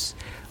perspectives,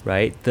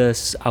 right?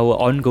 Thus, our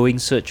ongoing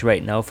search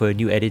right now for a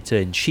new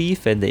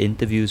editor-in-chief and the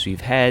interviews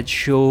we've had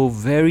show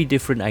very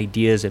different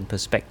ideas and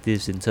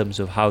perspectives in terms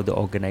of how the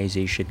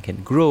organization can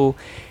grow,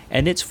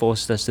 and it's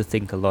forced us to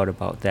think a lot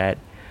about that.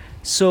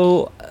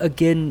 So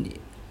again,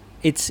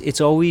 it's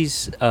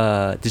always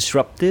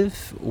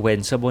disruptive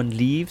when someone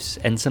leaves,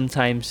 and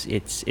sometimes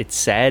it's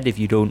sad if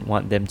you don't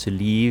want them to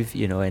leave,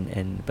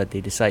 but they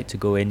decide to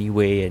go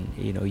anyway, and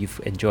you've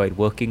enjoyed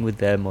working with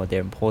them, or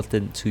they're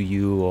important to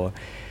you, or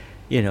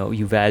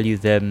you value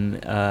them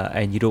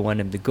and you don't want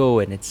them to go,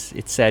 and it's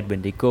sad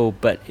when they go.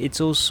 But it's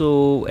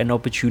also an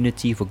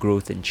opportunity for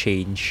growth and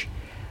change,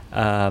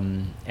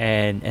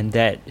 and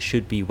that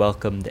should be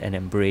welcomed and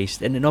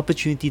embraced, and an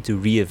opportunity to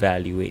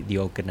reevaluate the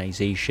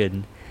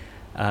organization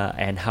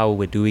and how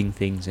we're doing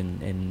things,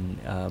 and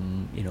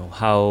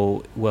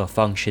how we're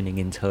functioning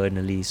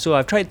internally. So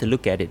I've tried to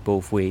look at it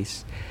both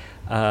ways,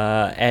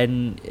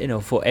 and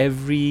for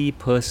every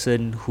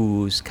person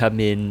who's come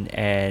in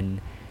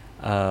and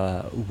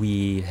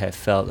we have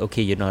felt,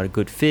 okay, you're not a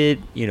good fit,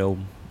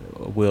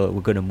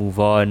 we're going to move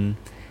on.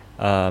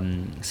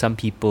 Some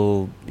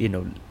people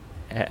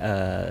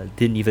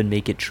didn't even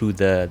make it through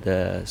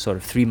the sort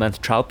of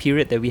 3-month trial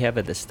period that we have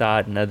at the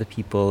start, and other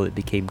people, it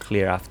became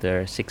clear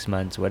after 6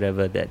 months,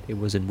 whatever, that it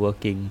wasn't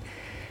working.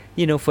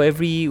 For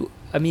every,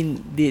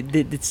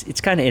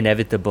 it's kind of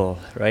inevitable,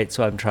 right?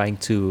 So I'm trying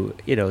to,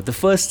 the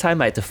first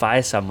time I had to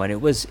fire someone,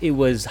 it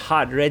was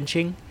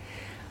heart-wrenching.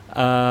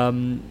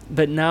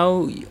 But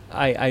now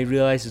I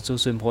realize it's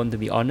also important to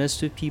be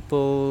honest with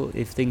people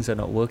if things are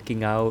not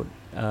working out,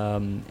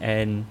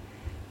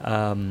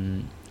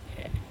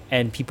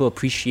 and people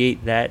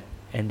appreciate that,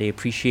 and they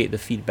appreciate the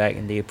feedback,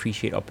 and they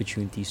appreciate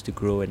opportunities to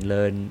grow and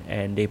learn,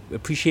 and they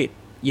appreciate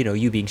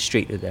you being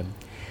straight with them.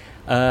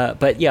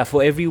 But yeah,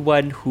 for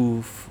everyone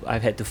who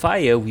I've had to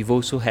fire, we've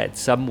also had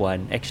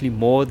someone, actually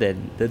more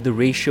than the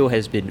ratio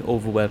has been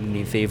overwhelmingly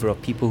in favor of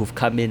people who've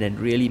come in and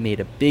really made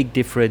a big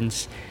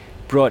difference,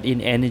 brought in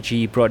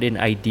energy, brought in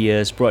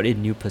ideas, brought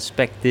in new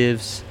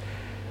perspectives,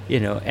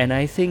 and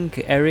I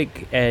think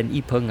Eric and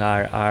Yipeng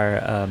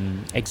are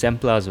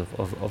exemplars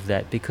of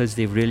that, because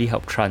they've really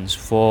helped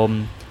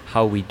transform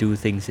how we do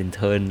things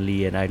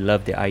internally, and I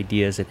love their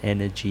ideas and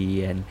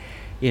energy. And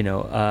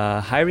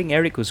hiring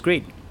Eric was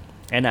great,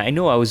 and I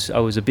know I was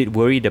a bit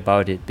worried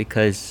about it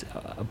because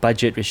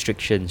budget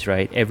restrictions,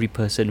 right? Every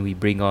person we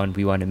bring on,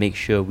 we want to make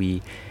sure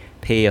we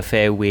pay a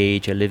fair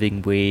wage, a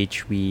living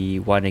wage. We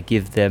want to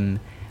give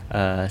them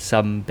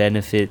some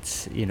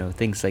benefits,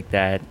 things like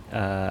that,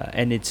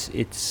 and it's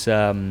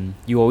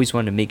you always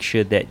want to make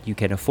sure that you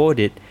can afford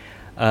it,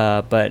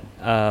 But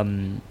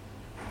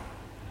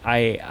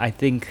I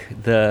think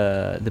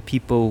the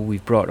people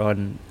we've brought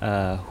on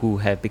who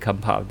have become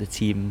part of the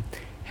team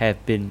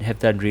have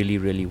done really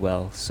really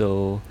well.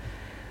 So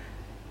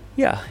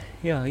yeah,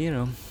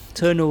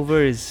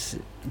 turnover is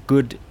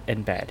good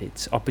and bad.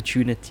 It's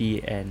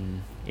opportunity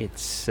and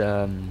it's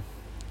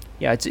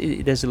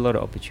there's a lot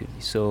of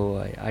opportunity. So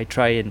I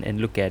try and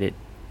look at it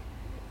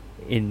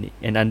and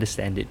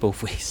understand it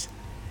both ways.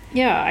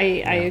 Yeah,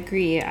 I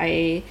agree.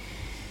 I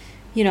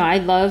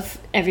love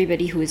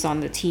everybody who is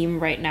on the team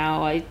right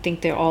now. I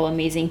think they're all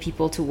amazing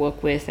people to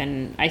work with,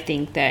 and I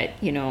think that,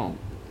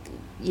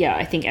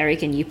 I think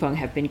Eric and Yipeng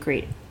have been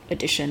great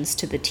additions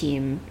to the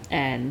team,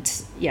 and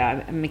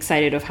I'm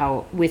excited of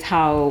how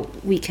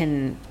we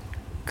can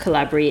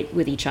collaborate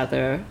with each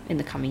other in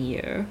the coming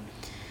year.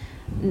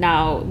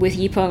 Now with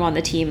Yipeng on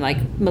the team, like,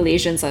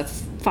 Malaysians are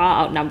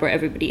far outnumber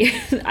everybody,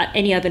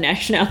 any other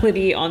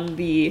nationality on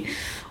the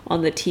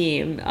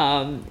team.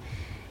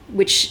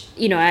 Which,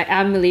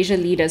 I'm Malaysia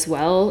lead as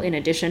well, in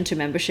addition to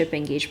membership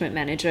engagement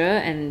manager,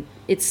 and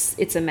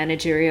it's a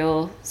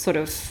managerial sort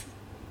of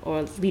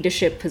or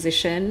leadership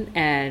position.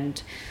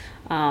 And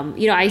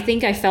I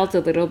think I felt a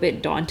little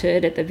bit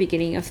daunted at the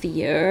beginning of the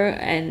year,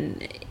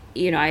 and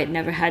I had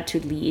never had to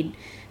lead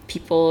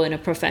people in a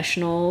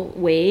professional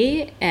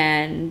way,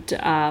 and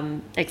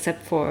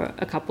except for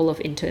a couple of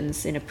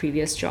interns in a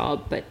previous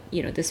job, but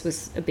this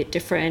was a bit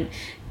different.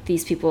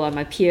 These people are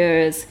my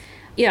peers.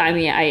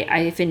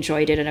 I've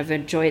enjoyed it, and I've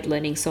enjoyed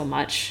learning so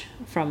much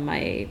from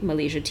my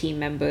Malaysia team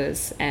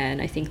members, and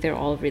I think they're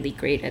all really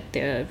great at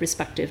their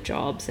respective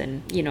jobs.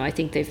 And I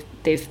think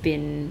they've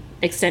been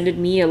extended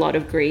me a lot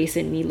of grace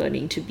in me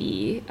learning to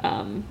be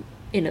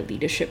in a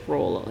leadership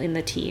role in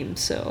the team.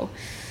 So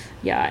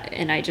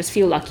and I just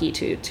feel lucky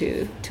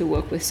to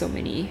work with so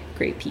many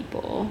great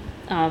people.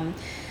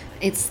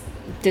 It's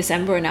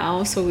December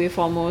now, so we've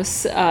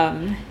almost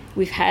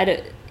we've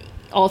had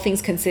all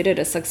things considered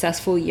a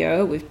successful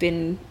year. We've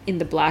been in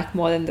the black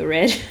more than the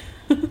red.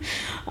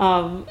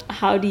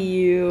 How do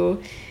you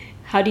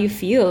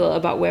feel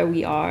about where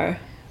we are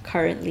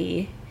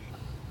currently?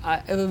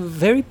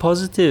 Very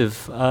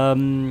positive.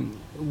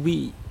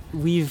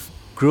 We've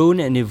grown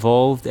and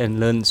evolved and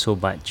learned so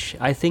much.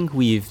 I think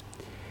we've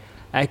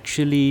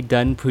actually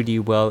done pretty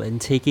well in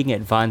taking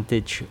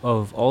advantage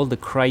of all the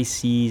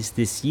crises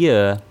this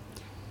year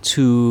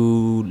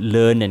to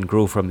learn and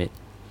grow from it.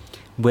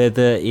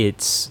 Whether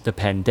it's the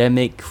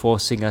pandemic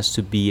forcing us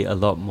to be a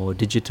lot more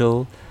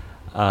digital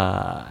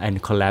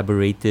and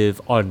collaborative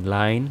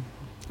online,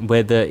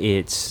 whether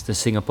it's the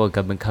Singapore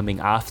government coming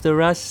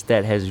after us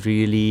that has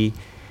really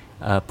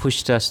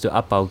pushed us to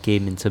up our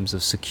game in terms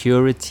of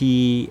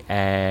security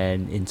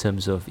and in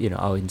terms of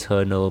our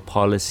internal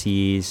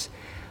policies,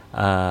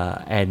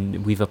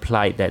 and we've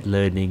applied that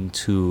learning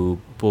to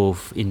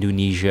both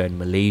Indonesia and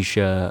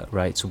Malaysia,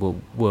 right?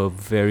 So we're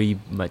very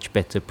much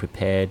better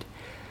prepared.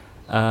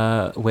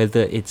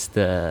 Whether it's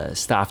the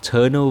staff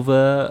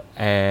turnover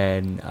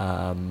and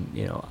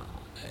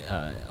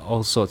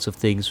all sorts of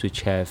things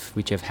which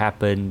have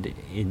happened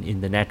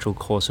in the natural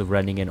course of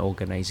running an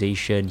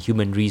organization.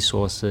 Human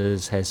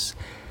resources has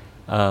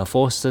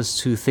forced us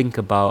to think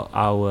about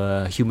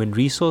our human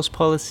resource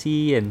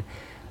policy and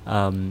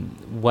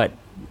what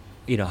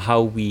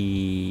how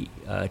we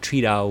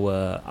treat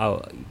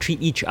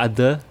treat each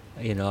other,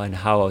 and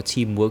how our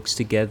team works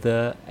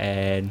together.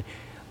 And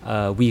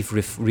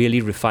we've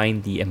really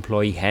refined the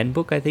employee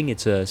handbook. I think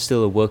it's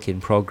still a work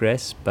in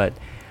progress, but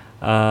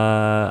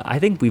I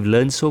think we've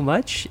learned so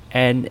much.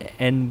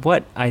 And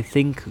what I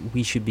think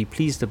we should be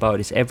pleased about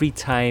is every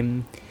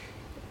time,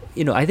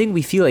 I think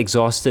we feel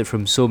exhausted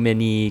from so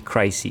many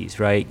crises,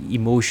 right?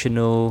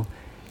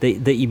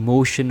 The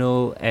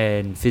emotional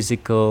and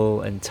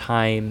physical and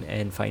time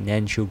and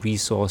financial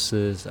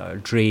resources are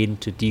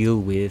drained to deal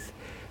with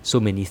so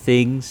many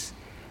things.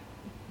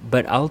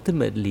 But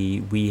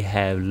ultimately, we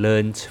have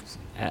learned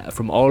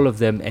from all of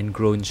them and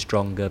grown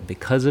stronger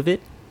because of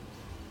it.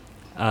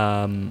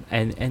 And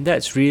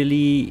that's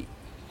really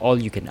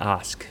all you can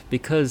ask,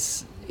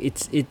 because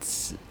it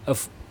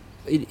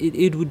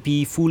would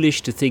be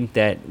foolish to think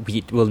that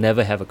we will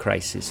never have a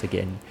crisis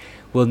again.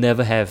 We'll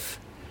never have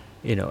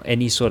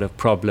any sort of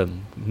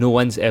problem. No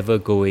one's ever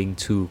going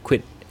to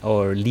quit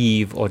or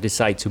leave or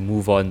decide to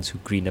move on to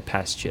greener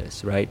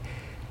pastures, right?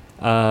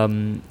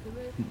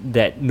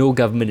 That no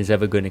government is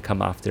ever going to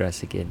come after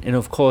us again. And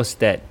of course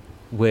that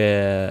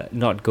we're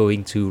not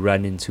going to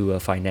run into a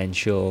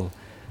financial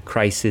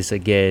crisis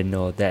again,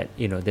 or that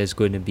there's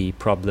going to be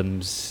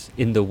problems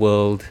in the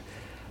world,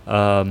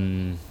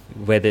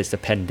 whether it's the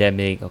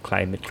pandemic or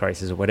climate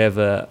crisis or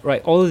whatever,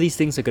 right? All of these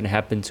things are going to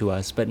happen to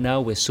us, but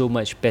now we're so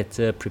much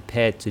better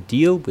prepared to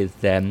deal with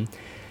them,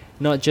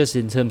 not just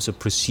in terms of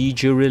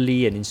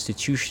procedurally and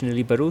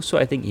institutionally, but also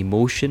I think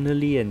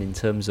emotionally, and in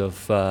terms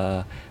of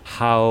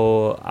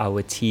how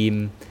our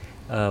team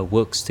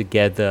works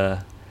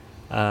together.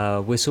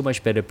 We're so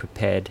much better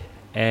prepared.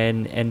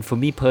 And for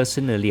me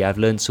personally, I've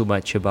learned so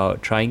much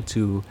about trying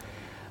to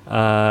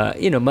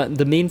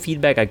the main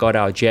feedback I got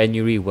out of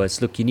January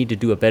was, look, you need to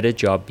do a better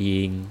job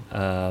being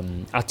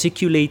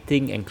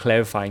articulating and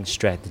clarifying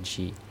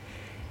strategy.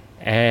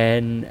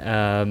 And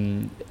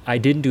I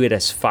didn't do it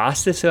as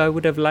fast as I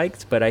would have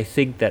liked, but I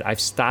think that I've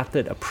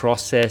started a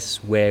process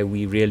where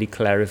we really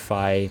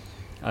clarify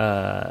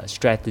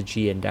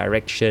strategy and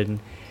direction,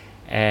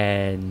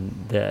 and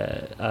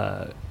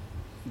the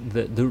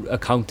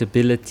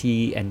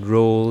accountability and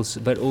roles,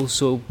 but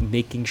also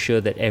making sure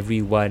that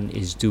everyone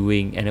is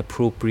doing an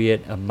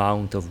appropriate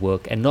amount of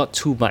work and not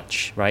too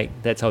much, right?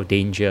 That's our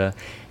danger.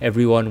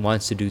 Everyone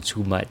wants to do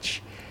too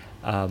much.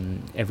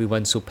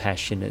 Everyone's so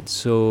passionate.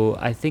 So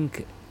I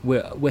think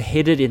we're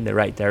headed in the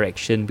right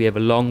direction. We have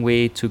a long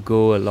way to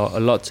go, a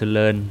lot to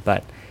learn,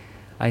 but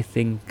I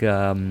think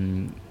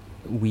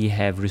we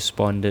have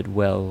responded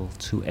well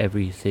to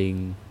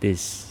everything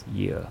this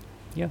year.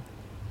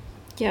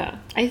 Yeah,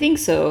 I think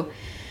so.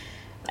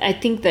 I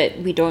think that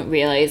we don't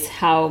realize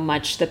how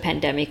much the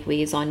pandemic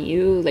weighs on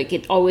you. Like,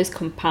 it always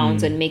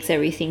compounds and makes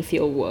everything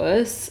feel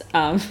worse.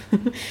 I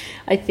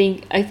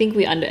think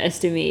we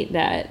underestimate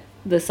that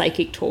the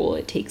psychic toll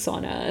it takes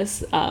on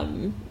us.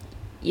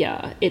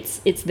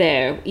 It's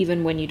there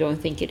even when you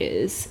don't think it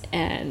is.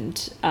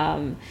 And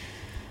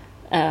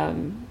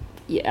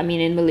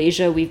in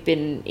Malaysia, we've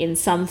been in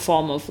some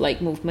form of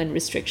like movement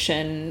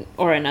restriction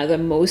or another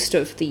most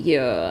of the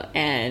year,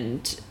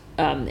 and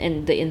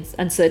the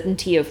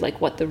uncertainty of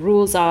like what the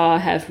rules are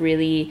have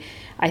really,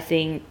 I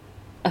think,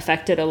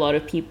 affected a lot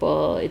of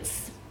people.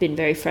 It's been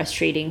very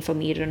frustrating for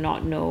me to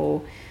not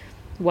know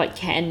what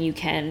can you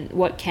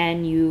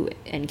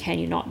and can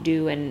you not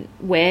do, and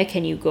where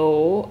can you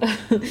go.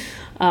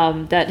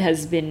 That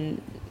has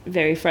been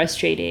very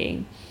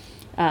frustrating.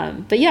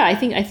 But yeah, I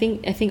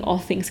think all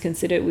things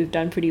considered, we've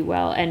done pretty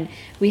well, and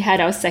we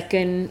had our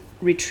second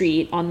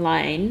retreat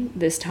online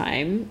this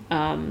time.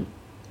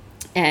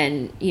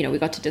 And, we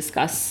got to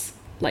discuss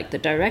like the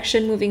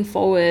direction moving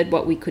forward,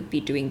 what we could be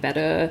doing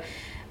better,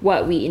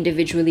 what we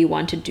individually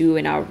want to do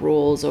in our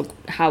roles, or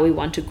how we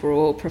want to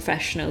grow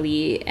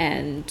professionally.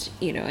 And,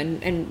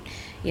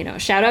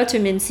 shout out to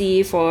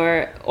Mincy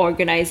for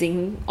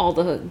organizing all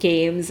the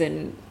games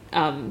and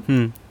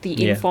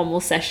the informal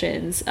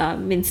sessions.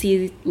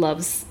 Mincy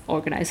loves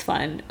organized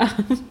fun.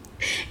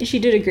 She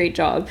did a great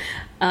job.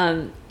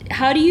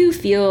 How do you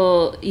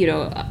feel,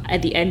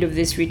 at the end of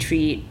this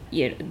retreat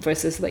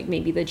versus like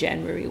maybe the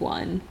January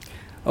one?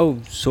 Oh,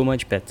 so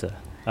much better.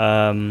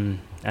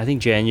 I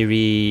think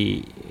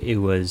January, it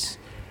was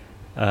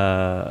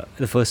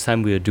the first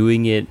time we were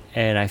doing it,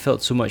 and I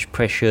felt so much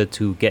pressure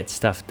to get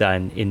stuff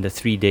done in the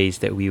 3 days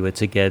that we were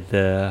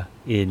together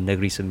in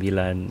Negeri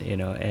Sembilan,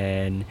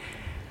 and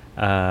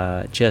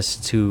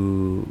just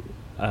to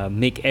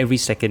make every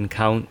second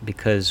count,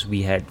 because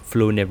we had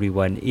flown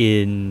everyone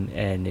in,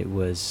 and it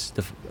was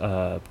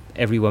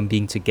everyone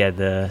being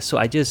together. So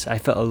I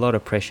felt a lot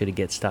of pressure to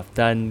get stuff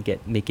done,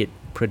 make it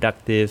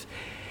productive.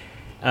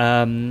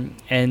 And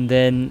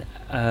then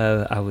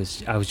I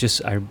was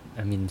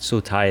so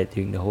tired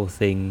during the whole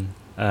thing,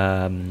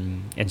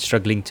 and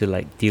struggling to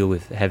like deal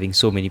with having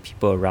so many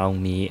people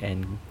around me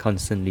and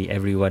constantly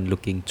everyone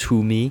looking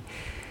to me.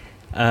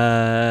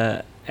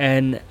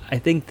 And I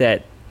think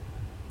that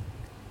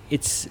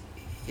it's,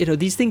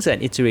 these things are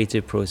an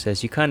iterative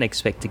process. You can't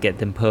expect to get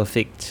them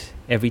perfect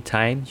every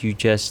time. You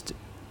just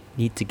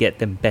need to get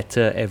them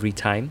better every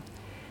time.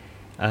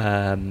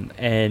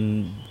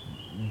 And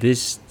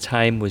this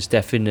time was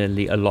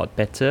definitely a lot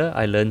better.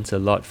 I learned a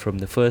lot from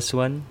the first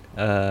one,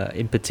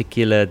 in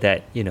particular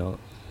that,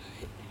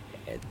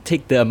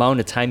 take the amount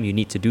of time you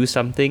need to do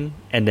something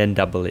and then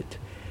double it.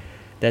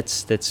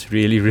 That's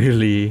really,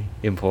 really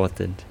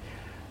important.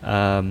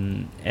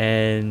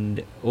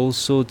 And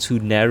also to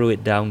narrow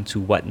it down to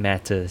what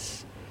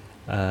matters,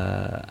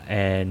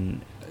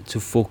 and to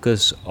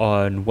focus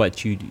on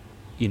what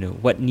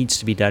what needs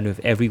to be done with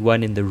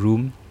everyone in the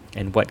room,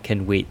 and what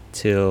can wait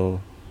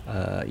till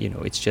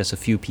it's just a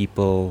few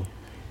people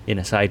in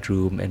a side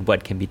room, and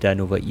what can be done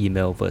over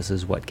email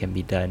versus what can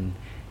be done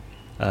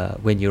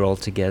when you're all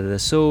together.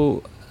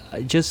 So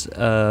just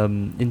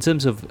in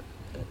terms of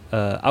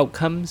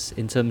outcomes,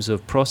 in terms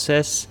of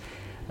process,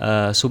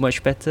 so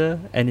much better.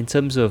 And in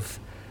terms of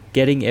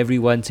getting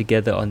everyone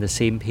together on the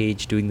same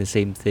page, doing the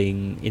same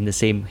thing,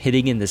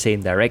 heading in the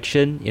same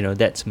direction,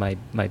 that's my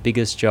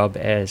biggest job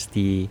as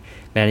the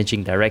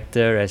managing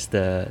director, as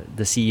the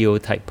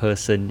CEO type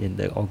person in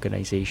the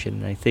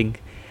organization. I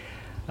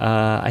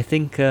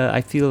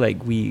feel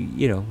like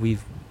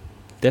we've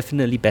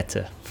definitely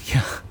better.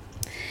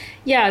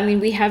 Yeah,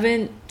 we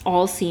haven't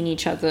all seen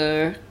each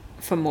other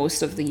for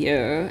most of the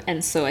year,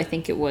 and so I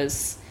think it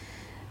was,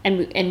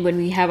 and when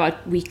we have our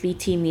weekly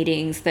team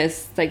meetings,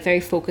 there's like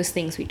very focused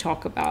things we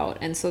talk about,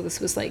 and so this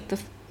was like the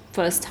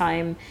first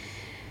time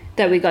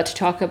that we got to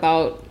talk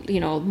about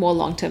more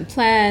long-term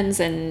plans,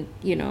 and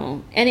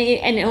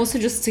and also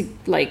just to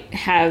like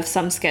have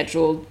some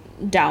scheduled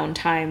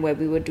downtime where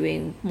we were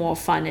doing more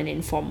fun and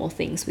informal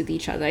things with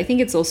each other. I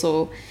think it's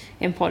also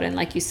important,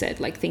 like you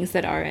said, like things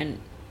that aren't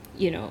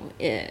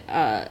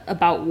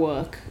about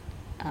work,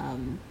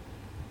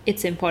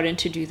 it's important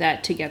to do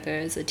that together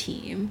as a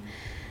team.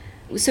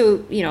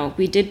 So,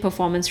 we did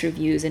performance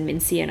reviews, and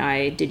Mincy and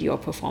I did your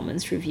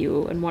performance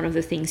review. And one of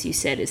the things you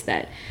said is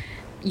that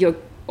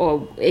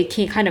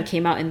kind of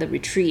came out in the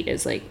retreat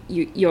as like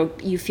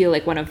you feel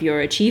like one of your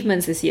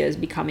achievements this year is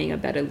becoming a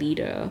better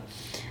leader.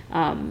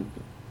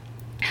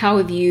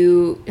 How do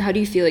you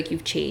feel like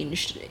you've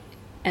changed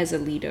as a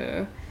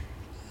leader?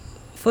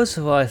 First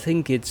of all, I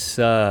think it's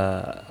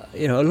a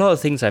lot of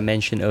things I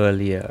mentioned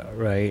earlier,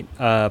 right?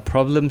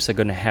 Problems are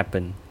going to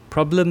happen.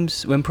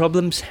 When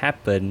problems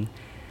happen,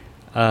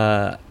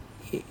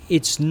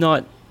 it's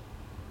not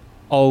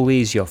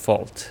always your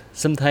fault.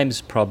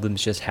 Sometimes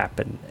problems just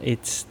happen.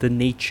 It's the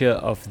nature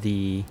of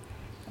the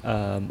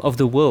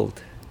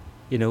world.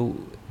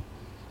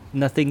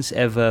 Nothing's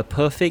ever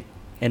perfect,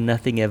 and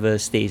nothing ever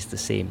stays the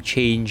same.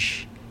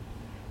 Change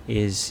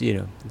is,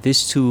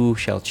 this too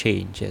shall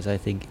change, as I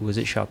think, was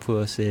it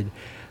Shapur said,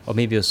 or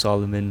maybe it was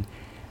Solomon.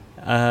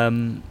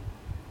 And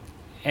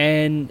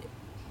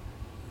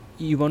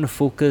you want to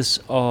focus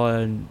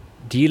on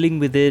dealing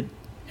with it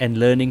and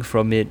learning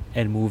from it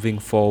and moving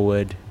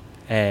forward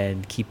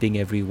and keeping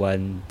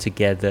everyone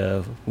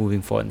together,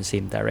 moving forward in the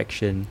same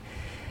direction.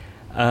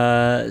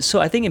 So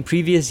I think in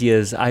previous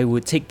years, I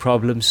would take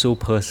problems so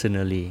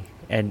personally,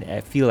 and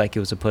I feel like it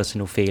was a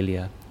personal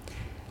failure.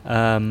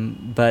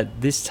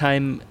 But this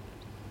time,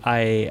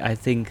 I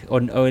think,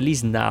 or at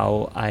least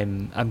now,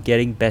 I'm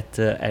getting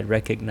better at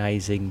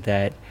recognizing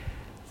that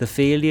the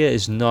failure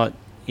is not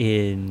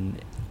in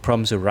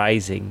problems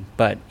arising,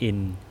 but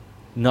in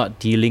not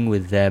dealing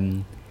with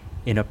them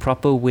in a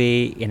proper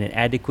way, in an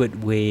adequate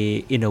way,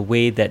 in a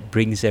way that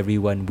brings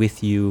everyone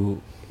with you,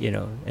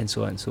 and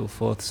so on and so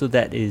forth. So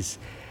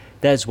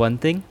that's one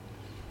thing.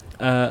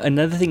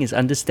 Another thing is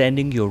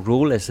understanding your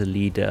role as a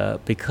leader,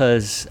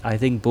 because I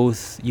think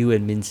both you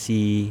and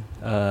Mincy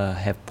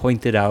have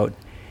pointed out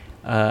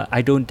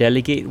I don't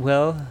delegate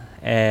well,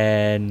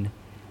 and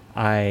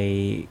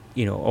I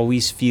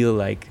always feel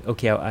like,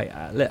 okay,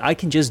 I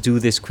can just do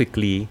this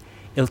quickly.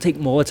 It'll take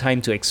more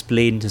time to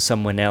explain to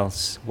someone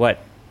else what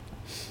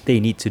they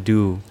need to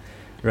do,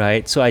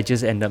 right? So I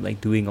just end up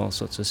like doing all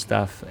sorts of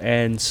stuff.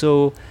 And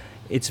so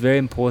it's very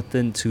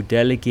important to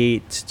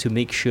delegate, to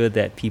make sure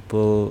that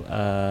people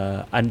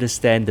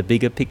understand the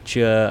bigger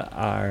picture,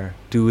 are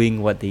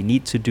doing what they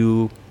need to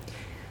do.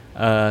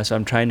 So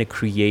I'm trying to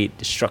create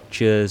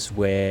structures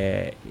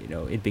where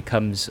it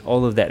becomes,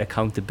 all of that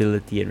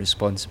accountability and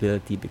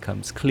responsibility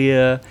becomes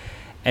clear,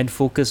 and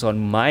focus on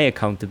my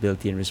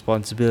accountability and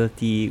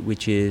responsibility,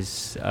 which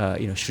is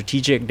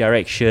strategic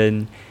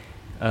direction,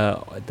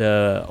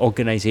 the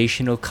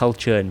organizational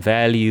culture and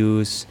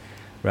values,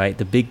 right?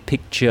 The big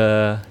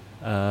picture,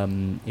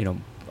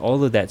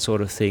 all of that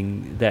sort of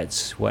thing.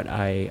 That's what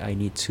I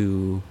need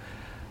to.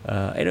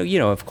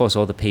 Of course,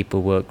 all the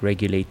paperwork,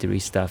 regulatory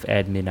stuff,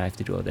 admin, I have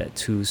to do all that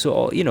too.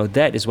 So,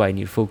 that is what I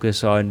need to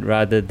focus on,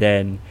 rather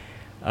than,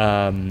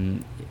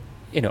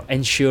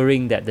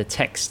 ensuring that the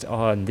text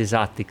on this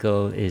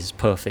article is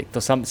perfect,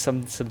 or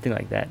something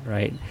like that,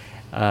 right?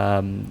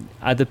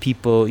 Other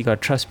people, you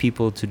got to trust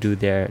people to do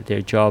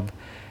their job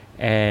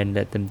and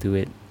let them do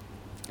it.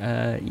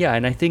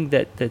 And I think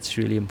that's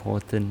really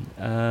important.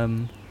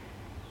 And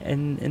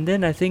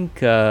then I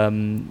think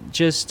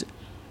just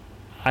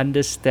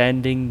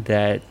understanding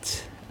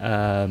that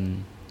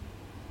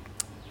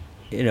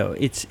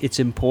it's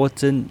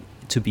important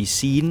to be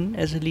seen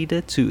as a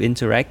leader, to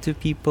interact with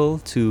people,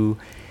 to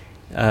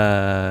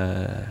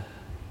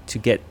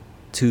get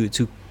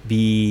to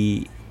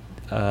be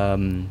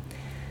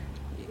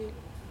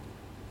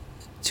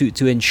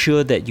to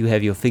ensure that you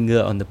have your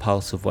finger on the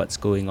pulse of what's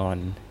going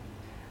on,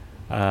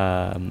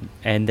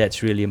 and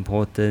that's really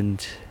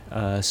important.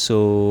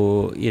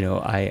 So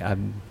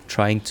I'm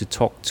trying to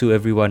talk to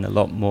everyone a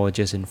lot more,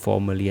 just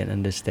informally, and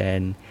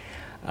understand.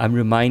 I'm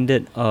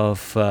reminded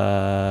of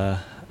the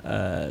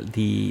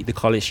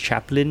college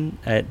chaplain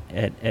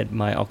at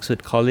my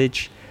Oxford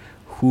College,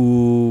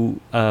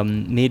 who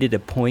made it a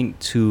point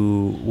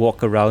to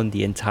walk around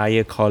the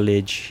entire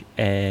college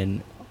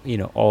and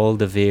all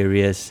the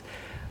various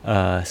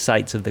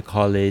sites of the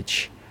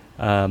college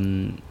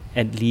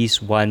at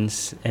least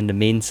once, and the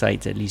main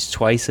sites at least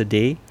twice a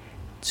day,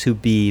 to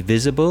be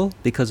visible,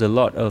 because a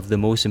lot of the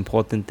most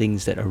important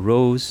things that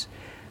arose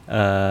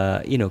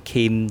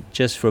came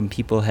just from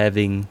people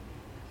having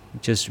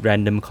just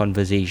random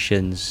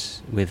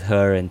conversations with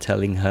her and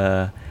telling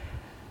her,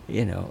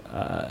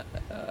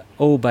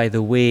 oh, by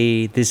the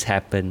way, this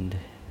happened,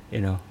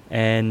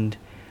 and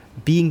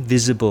being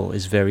visible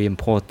is very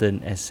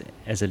important as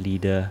a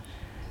leader,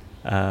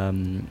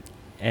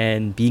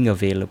 and being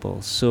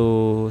available.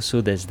 So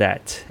there's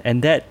that,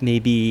 and that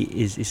maybe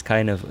is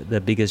kind of the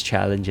biggest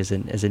challenge as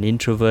an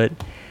introvert,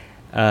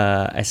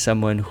 as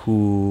someone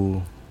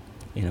who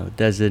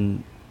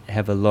doesn't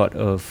have a lot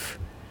of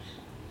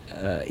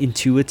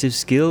intuitive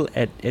skill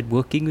at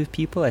working with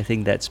people. I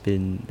think that's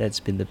been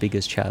the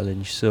biggest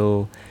challenge.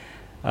 So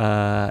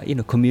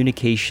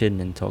communication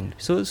and talking.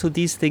 So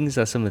these things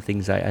are some of the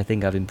things I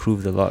think I've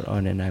improved a lot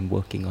on, and I'm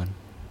working on.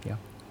 Yeah.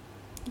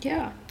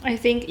 Yeah, I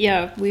think,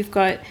 we've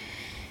got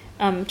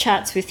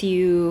chats with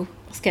you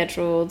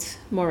scheduled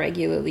more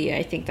regularly.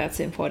 I think that's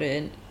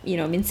important.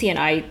 Mincy and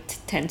I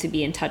tend to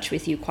be in touch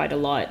with you quite a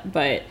lot,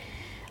 but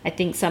I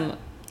think some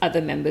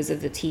other members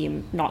of the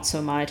team, not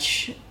so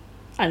much,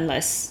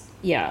 unless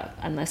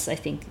I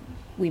think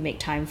we make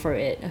time for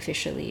it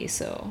officially.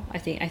 So I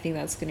think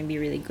that's going to be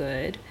really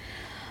good.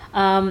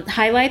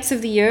 Highlights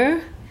of the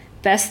year: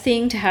 best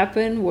thing to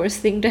happen, worst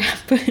thing to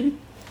happen.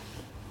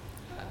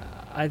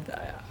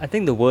 I I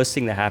think the worst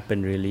thing that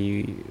happened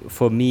really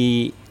for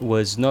me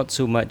was not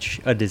so much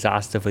a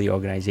disaster for the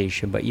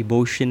organization, but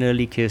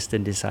emotionally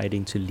Kirsten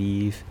deciding to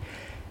leave,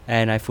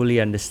 and I fully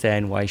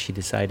understand why she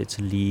decided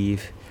to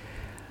leave.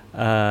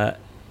 Uh,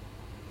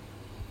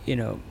 you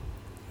know,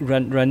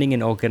 running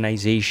an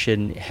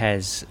organization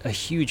has a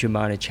huge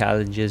amount of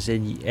challenges,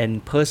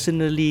 and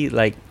personally,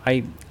 like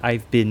I've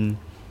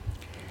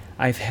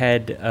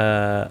had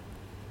a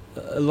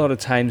lot of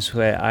times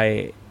where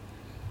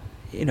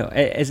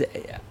as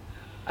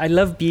I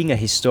love being a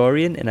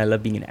historian and I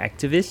love being an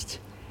activist,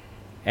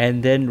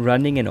 and then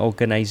running an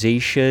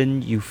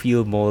organization, you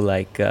feel more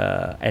like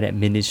an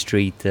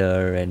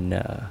administrator,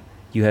 and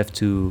you have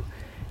to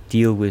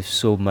deal with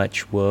so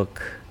much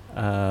work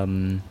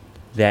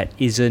that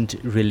isn't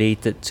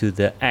related to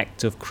the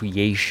act of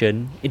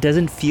creation. It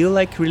doesn't feel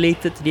like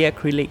related to the act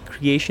of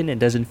creation. It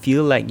doesn't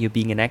feel like you're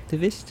being an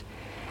activist.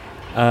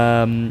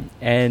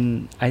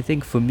 And I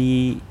think for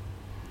me,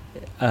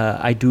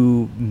 I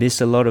do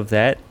miss a lot of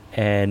that,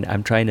 and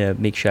I'm trying to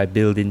make sure I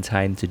build in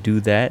time to do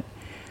that.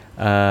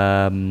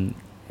 And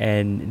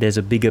there's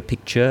a bigger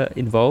picture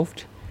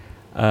involved.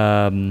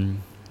 And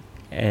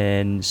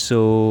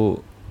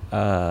so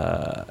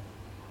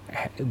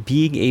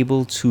being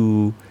able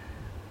to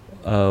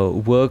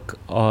work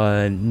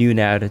on New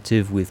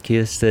Narrative with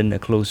Kirsten, a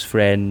close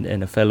friend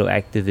and a fellow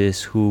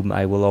activist whom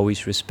I will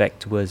always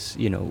respect, was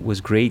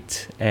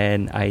great.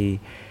 And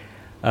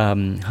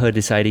her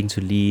deciding to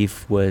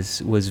leave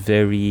was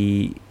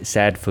very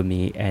sad for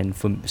me, and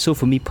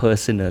for me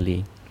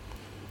personally.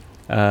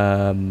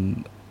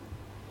 And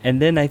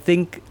then I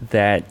think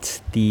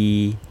that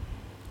the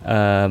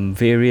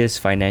various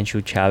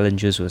financial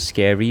challenges were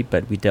scary,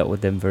 but we dealt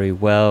with them very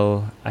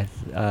well.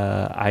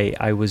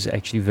 I was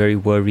actually very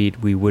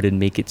worried we wouldn't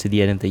make it to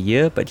the end of the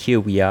year, but here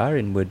we are,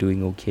 and we're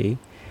doing okay.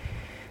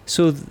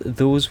 So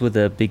those were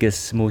the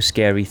biggest, most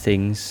scary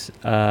things.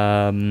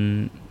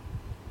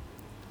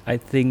 I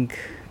think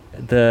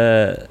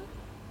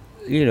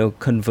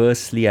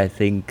conversely, I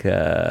think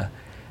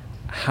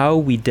how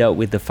we dealt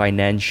with the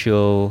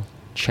financial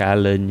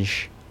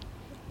challenge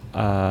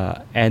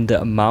and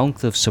the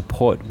amount of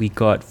support we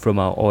got from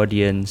our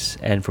audience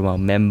and from our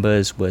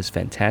members was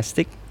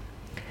fantastic.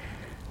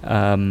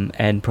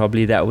 And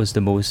probably that was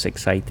the most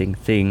exciting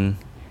thing,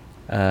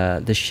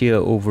 the sheer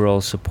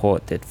overall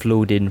support that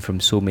flowed in from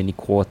so many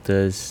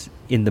quarters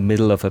in the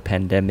middle of a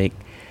pandemic.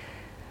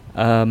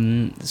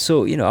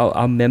 So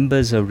our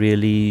members are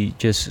really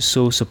just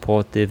so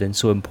supportive and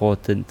so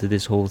important to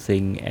this whole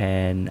thing,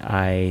 and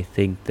I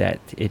think that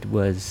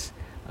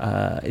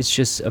it's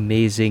just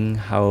amazing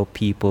how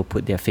people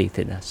put their faith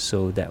in us.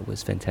 So that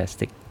was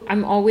fantastic.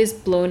 I'm always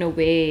blown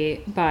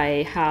away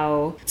by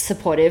how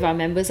supportive our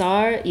members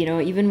are.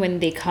 Even when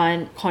they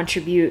can't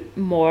contribute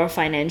more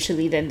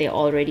financially than they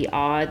already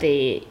are,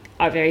 they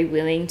are very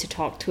willing to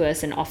talk to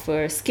us and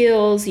offer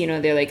skills.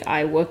 They're like,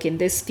 I work in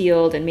this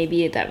field and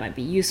maybe that might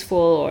be useful,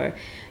 or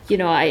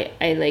I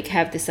like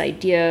have this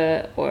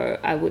idea, or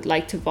I would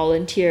like to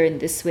volunteer in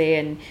this way.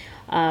 And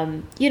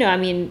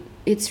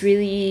it's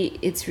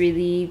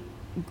really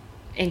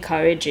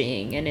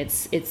encouraging, and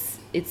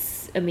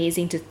it's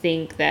amazing to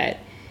think that,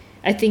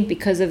 I think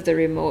because of the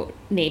remote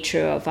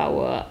nature of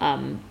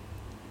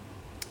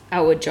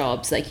our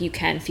jobs, like you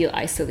can feel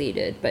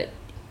isolated, but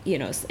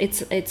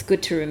it's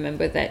good to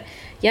remember that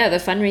the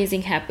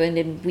fundraising happened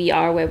and we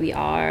are where we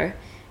are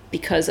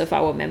because of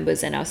our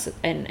members and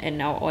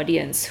our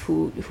audience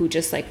who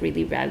just like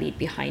really rallied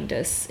behind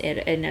us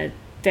in a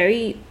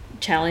very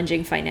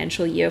challenging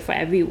financial year for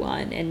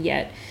everyone. And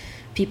yet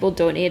people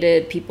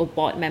donated, people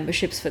bought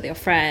memberships for their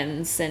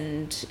friends,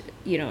 and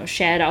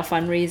shared our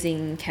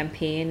fundraising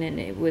campaign, and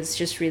it was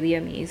just really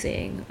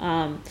amazing.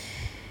 And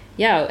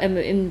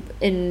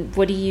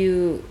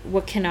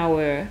what can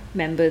our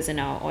members and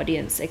our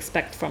audience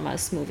expect from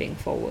us moving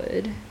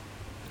forward?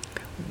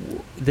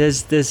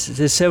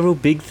 There's several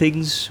big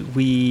things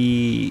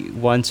we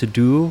want to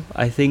do.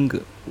 I think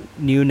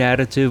New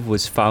Narrative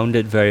was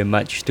founded very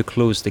much to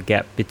close the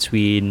gap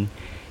between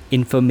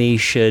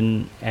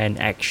information and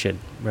action,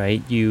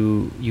 right?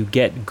 You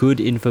get good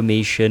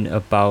information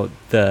about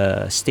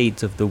the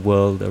state of the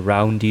world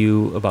around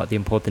you, about the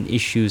important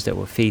issues that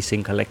we're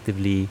facing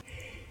collectively,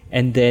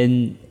 and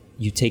then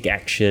you take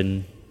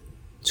action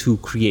to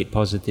create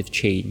positive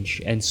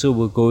change. And so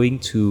we're going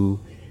to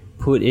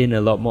put in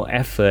a lot more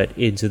effort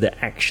into the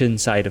action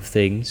side of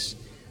things,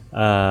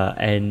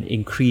 and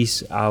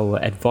increase our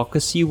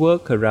advocacy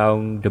work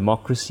around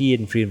democracy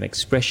and freedom of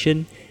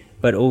expression,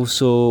 but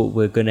also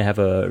we're going to have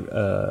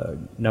a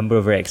number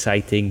of very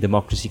exciting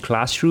democracy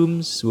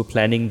classrooms. We're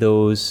planning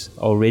those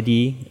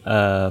already,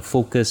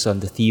 focus on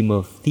the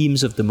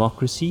themes of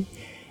democracy,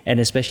 and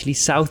especially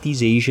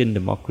Southeast Asian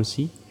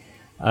democracy.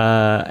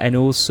 And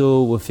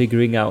also we're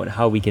figuring out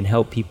how we can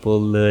help people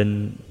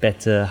learn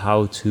better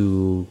how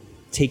to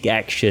take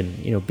action,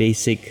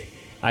 basic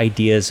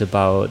ideas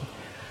about,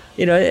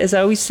 as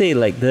I always say,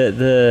 like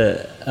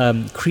the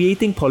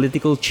creating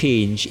political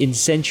change in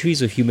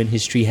centuries of human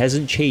history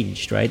hasn't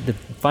changed, right? The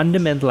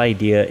fundamental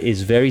idea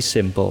is very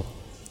simple.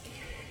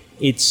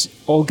 It's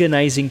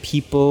organizing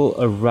people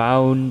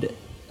around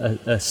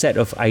a set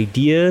of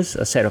ideas,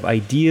 a set of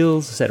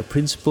ideals, a set of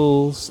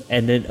principles,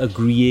 and then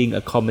agreeing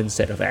a common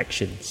set of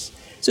actions.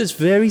 So it's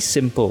very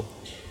simple.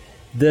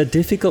 The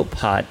difficult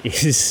part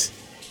is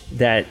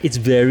that it's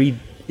very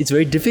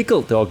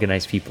difficult to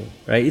organize people,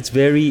 right?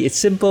 It's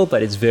simple,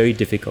 but it's very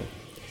difficult.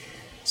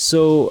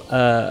 So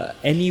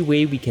any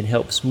way we can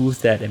help smooth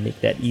that and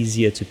make that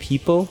easier to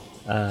people,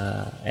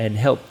 and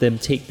help them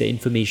take the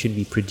information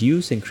we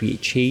produce and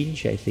create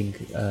change, I think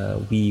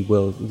we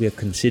are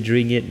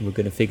considering it, and we're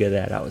going to figure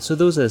that out. So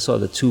those are sort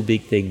of the two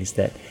big things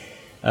that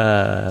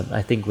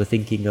I think we're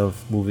thinking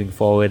of moving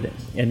forward.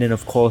 And then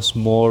of course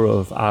more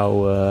of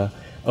our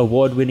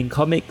award-winning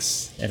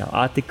comics and our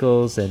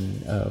articles,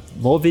 and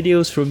more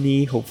videos from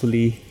me,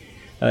 hopefully.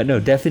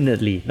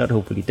 Definitely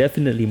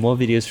more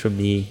videos from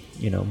me,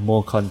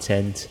 more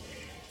content,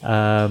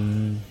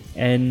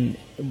 and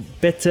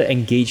better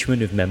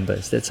engagement with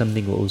members. That's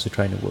something we're also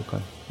trying to work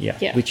on.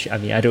 Yeah. Which,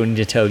 I don't need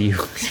to tell you.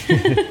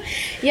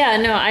 Yeah,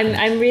 no,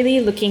 I'm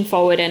really looking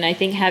forward, and I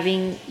think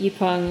having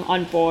Yipeng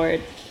on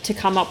board to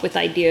come up with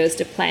ideas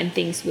to plan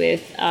things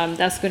with,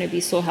 that's going to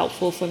be so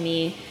helpful for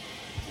me.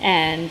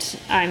 And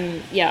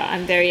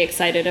I'm very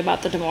excited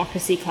about the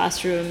democracy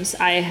classrooms.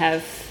 I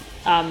have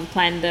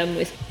planned them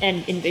with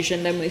and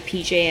envisioned them with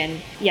PJ,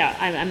 and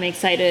I'm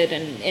excited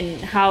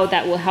and how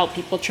that will help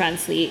people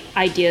translate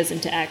ideas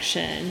into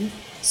action.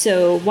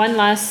 So one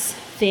last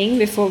thing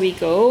before we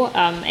go,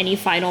 any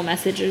final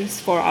messages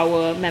for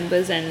our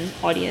members and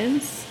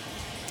audience?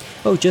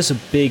 Oh, just a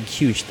big,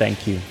 huge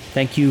thank you.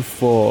 Thank you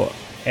for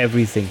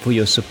everything, for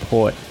your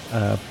support,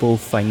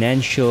 both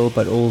financial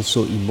but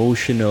also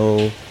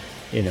emotional,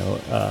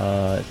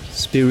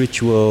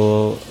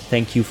 spiritual.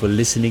 Thank you for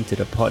listening to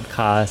the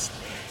podcast.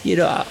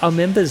 Our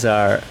members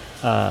are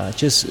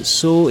just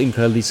so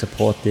incredibly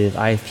supportive.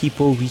 I have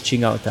people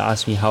reaching out to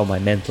ask me how my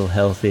mental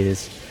health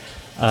is.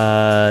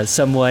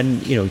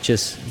 Someone,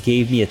 just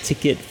gave me a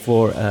ticket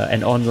for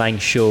an online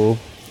show,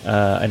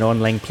 an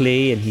online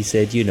play, and he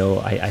said,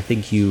 I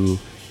think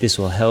this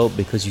will help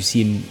because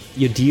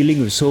you're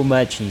dealing with so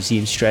much and you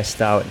seem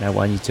stressed out, and I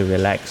want you to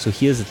relax. So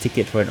here's a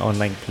ticket for an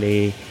online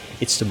play.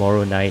 It's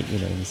tomorrow night, and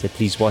he said,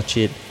 please watch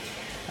it.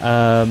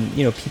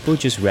 People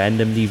just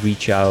randomly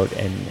reach out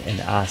and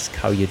ask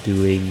how you're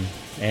doing.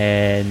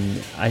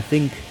 And I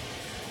think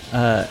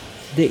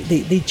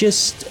they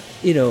just,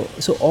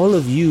 so all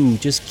of you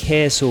just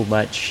care so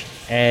much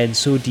and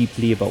so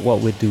deeply about what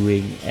we're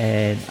doing.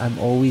 And I'm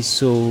always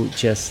so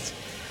just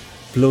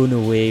blown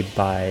away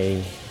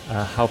by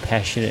how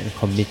passionate and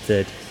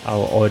committed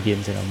our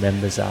audience and our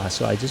members are.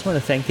 So I just want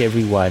to thank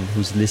everyone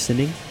who's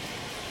listening.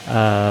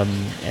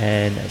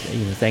 And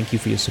thank you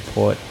for your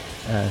support.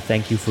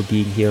 Thank you for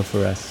being here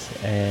for us,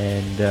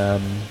 and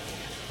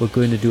we're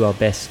going to do our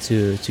best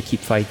to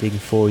keep fighting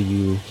for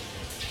you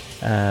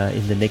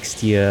in the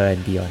next year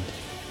and beyond.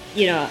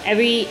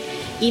 Every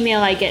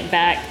email I get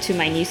back to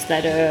my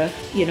newsletter,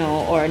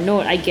 or a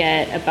note I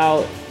get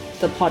about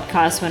the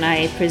podcast when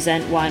I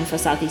present one for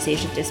Southeast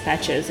Asian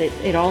Dispatches,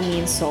 it all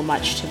means so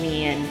much to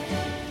me. And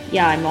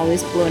I'm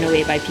always blown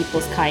away by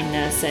people's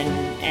kindness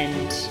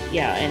and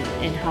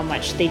how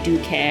much they do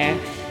care,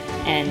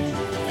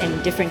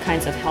 and different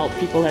kinds of help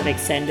people have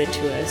extended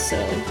to us. So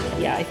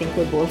I think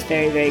we're both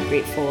very, very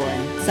grateful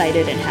and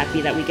excited and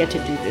happy that we get to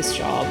do this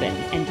job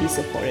and be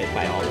supported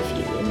by all of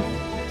you.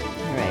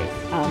 All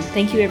right.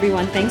 Thank you,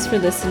 everyone. Thanks for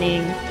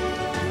listening.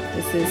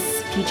 This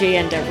is PJ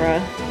and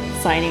Deborah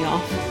signing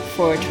off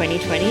for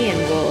 2020, and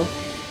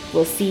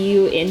we'll see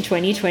you in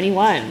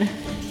 2021.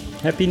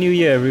 Happy New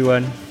Year,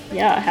 everyone.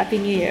 Happy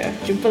New Year.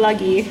 Jumpa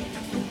lagi.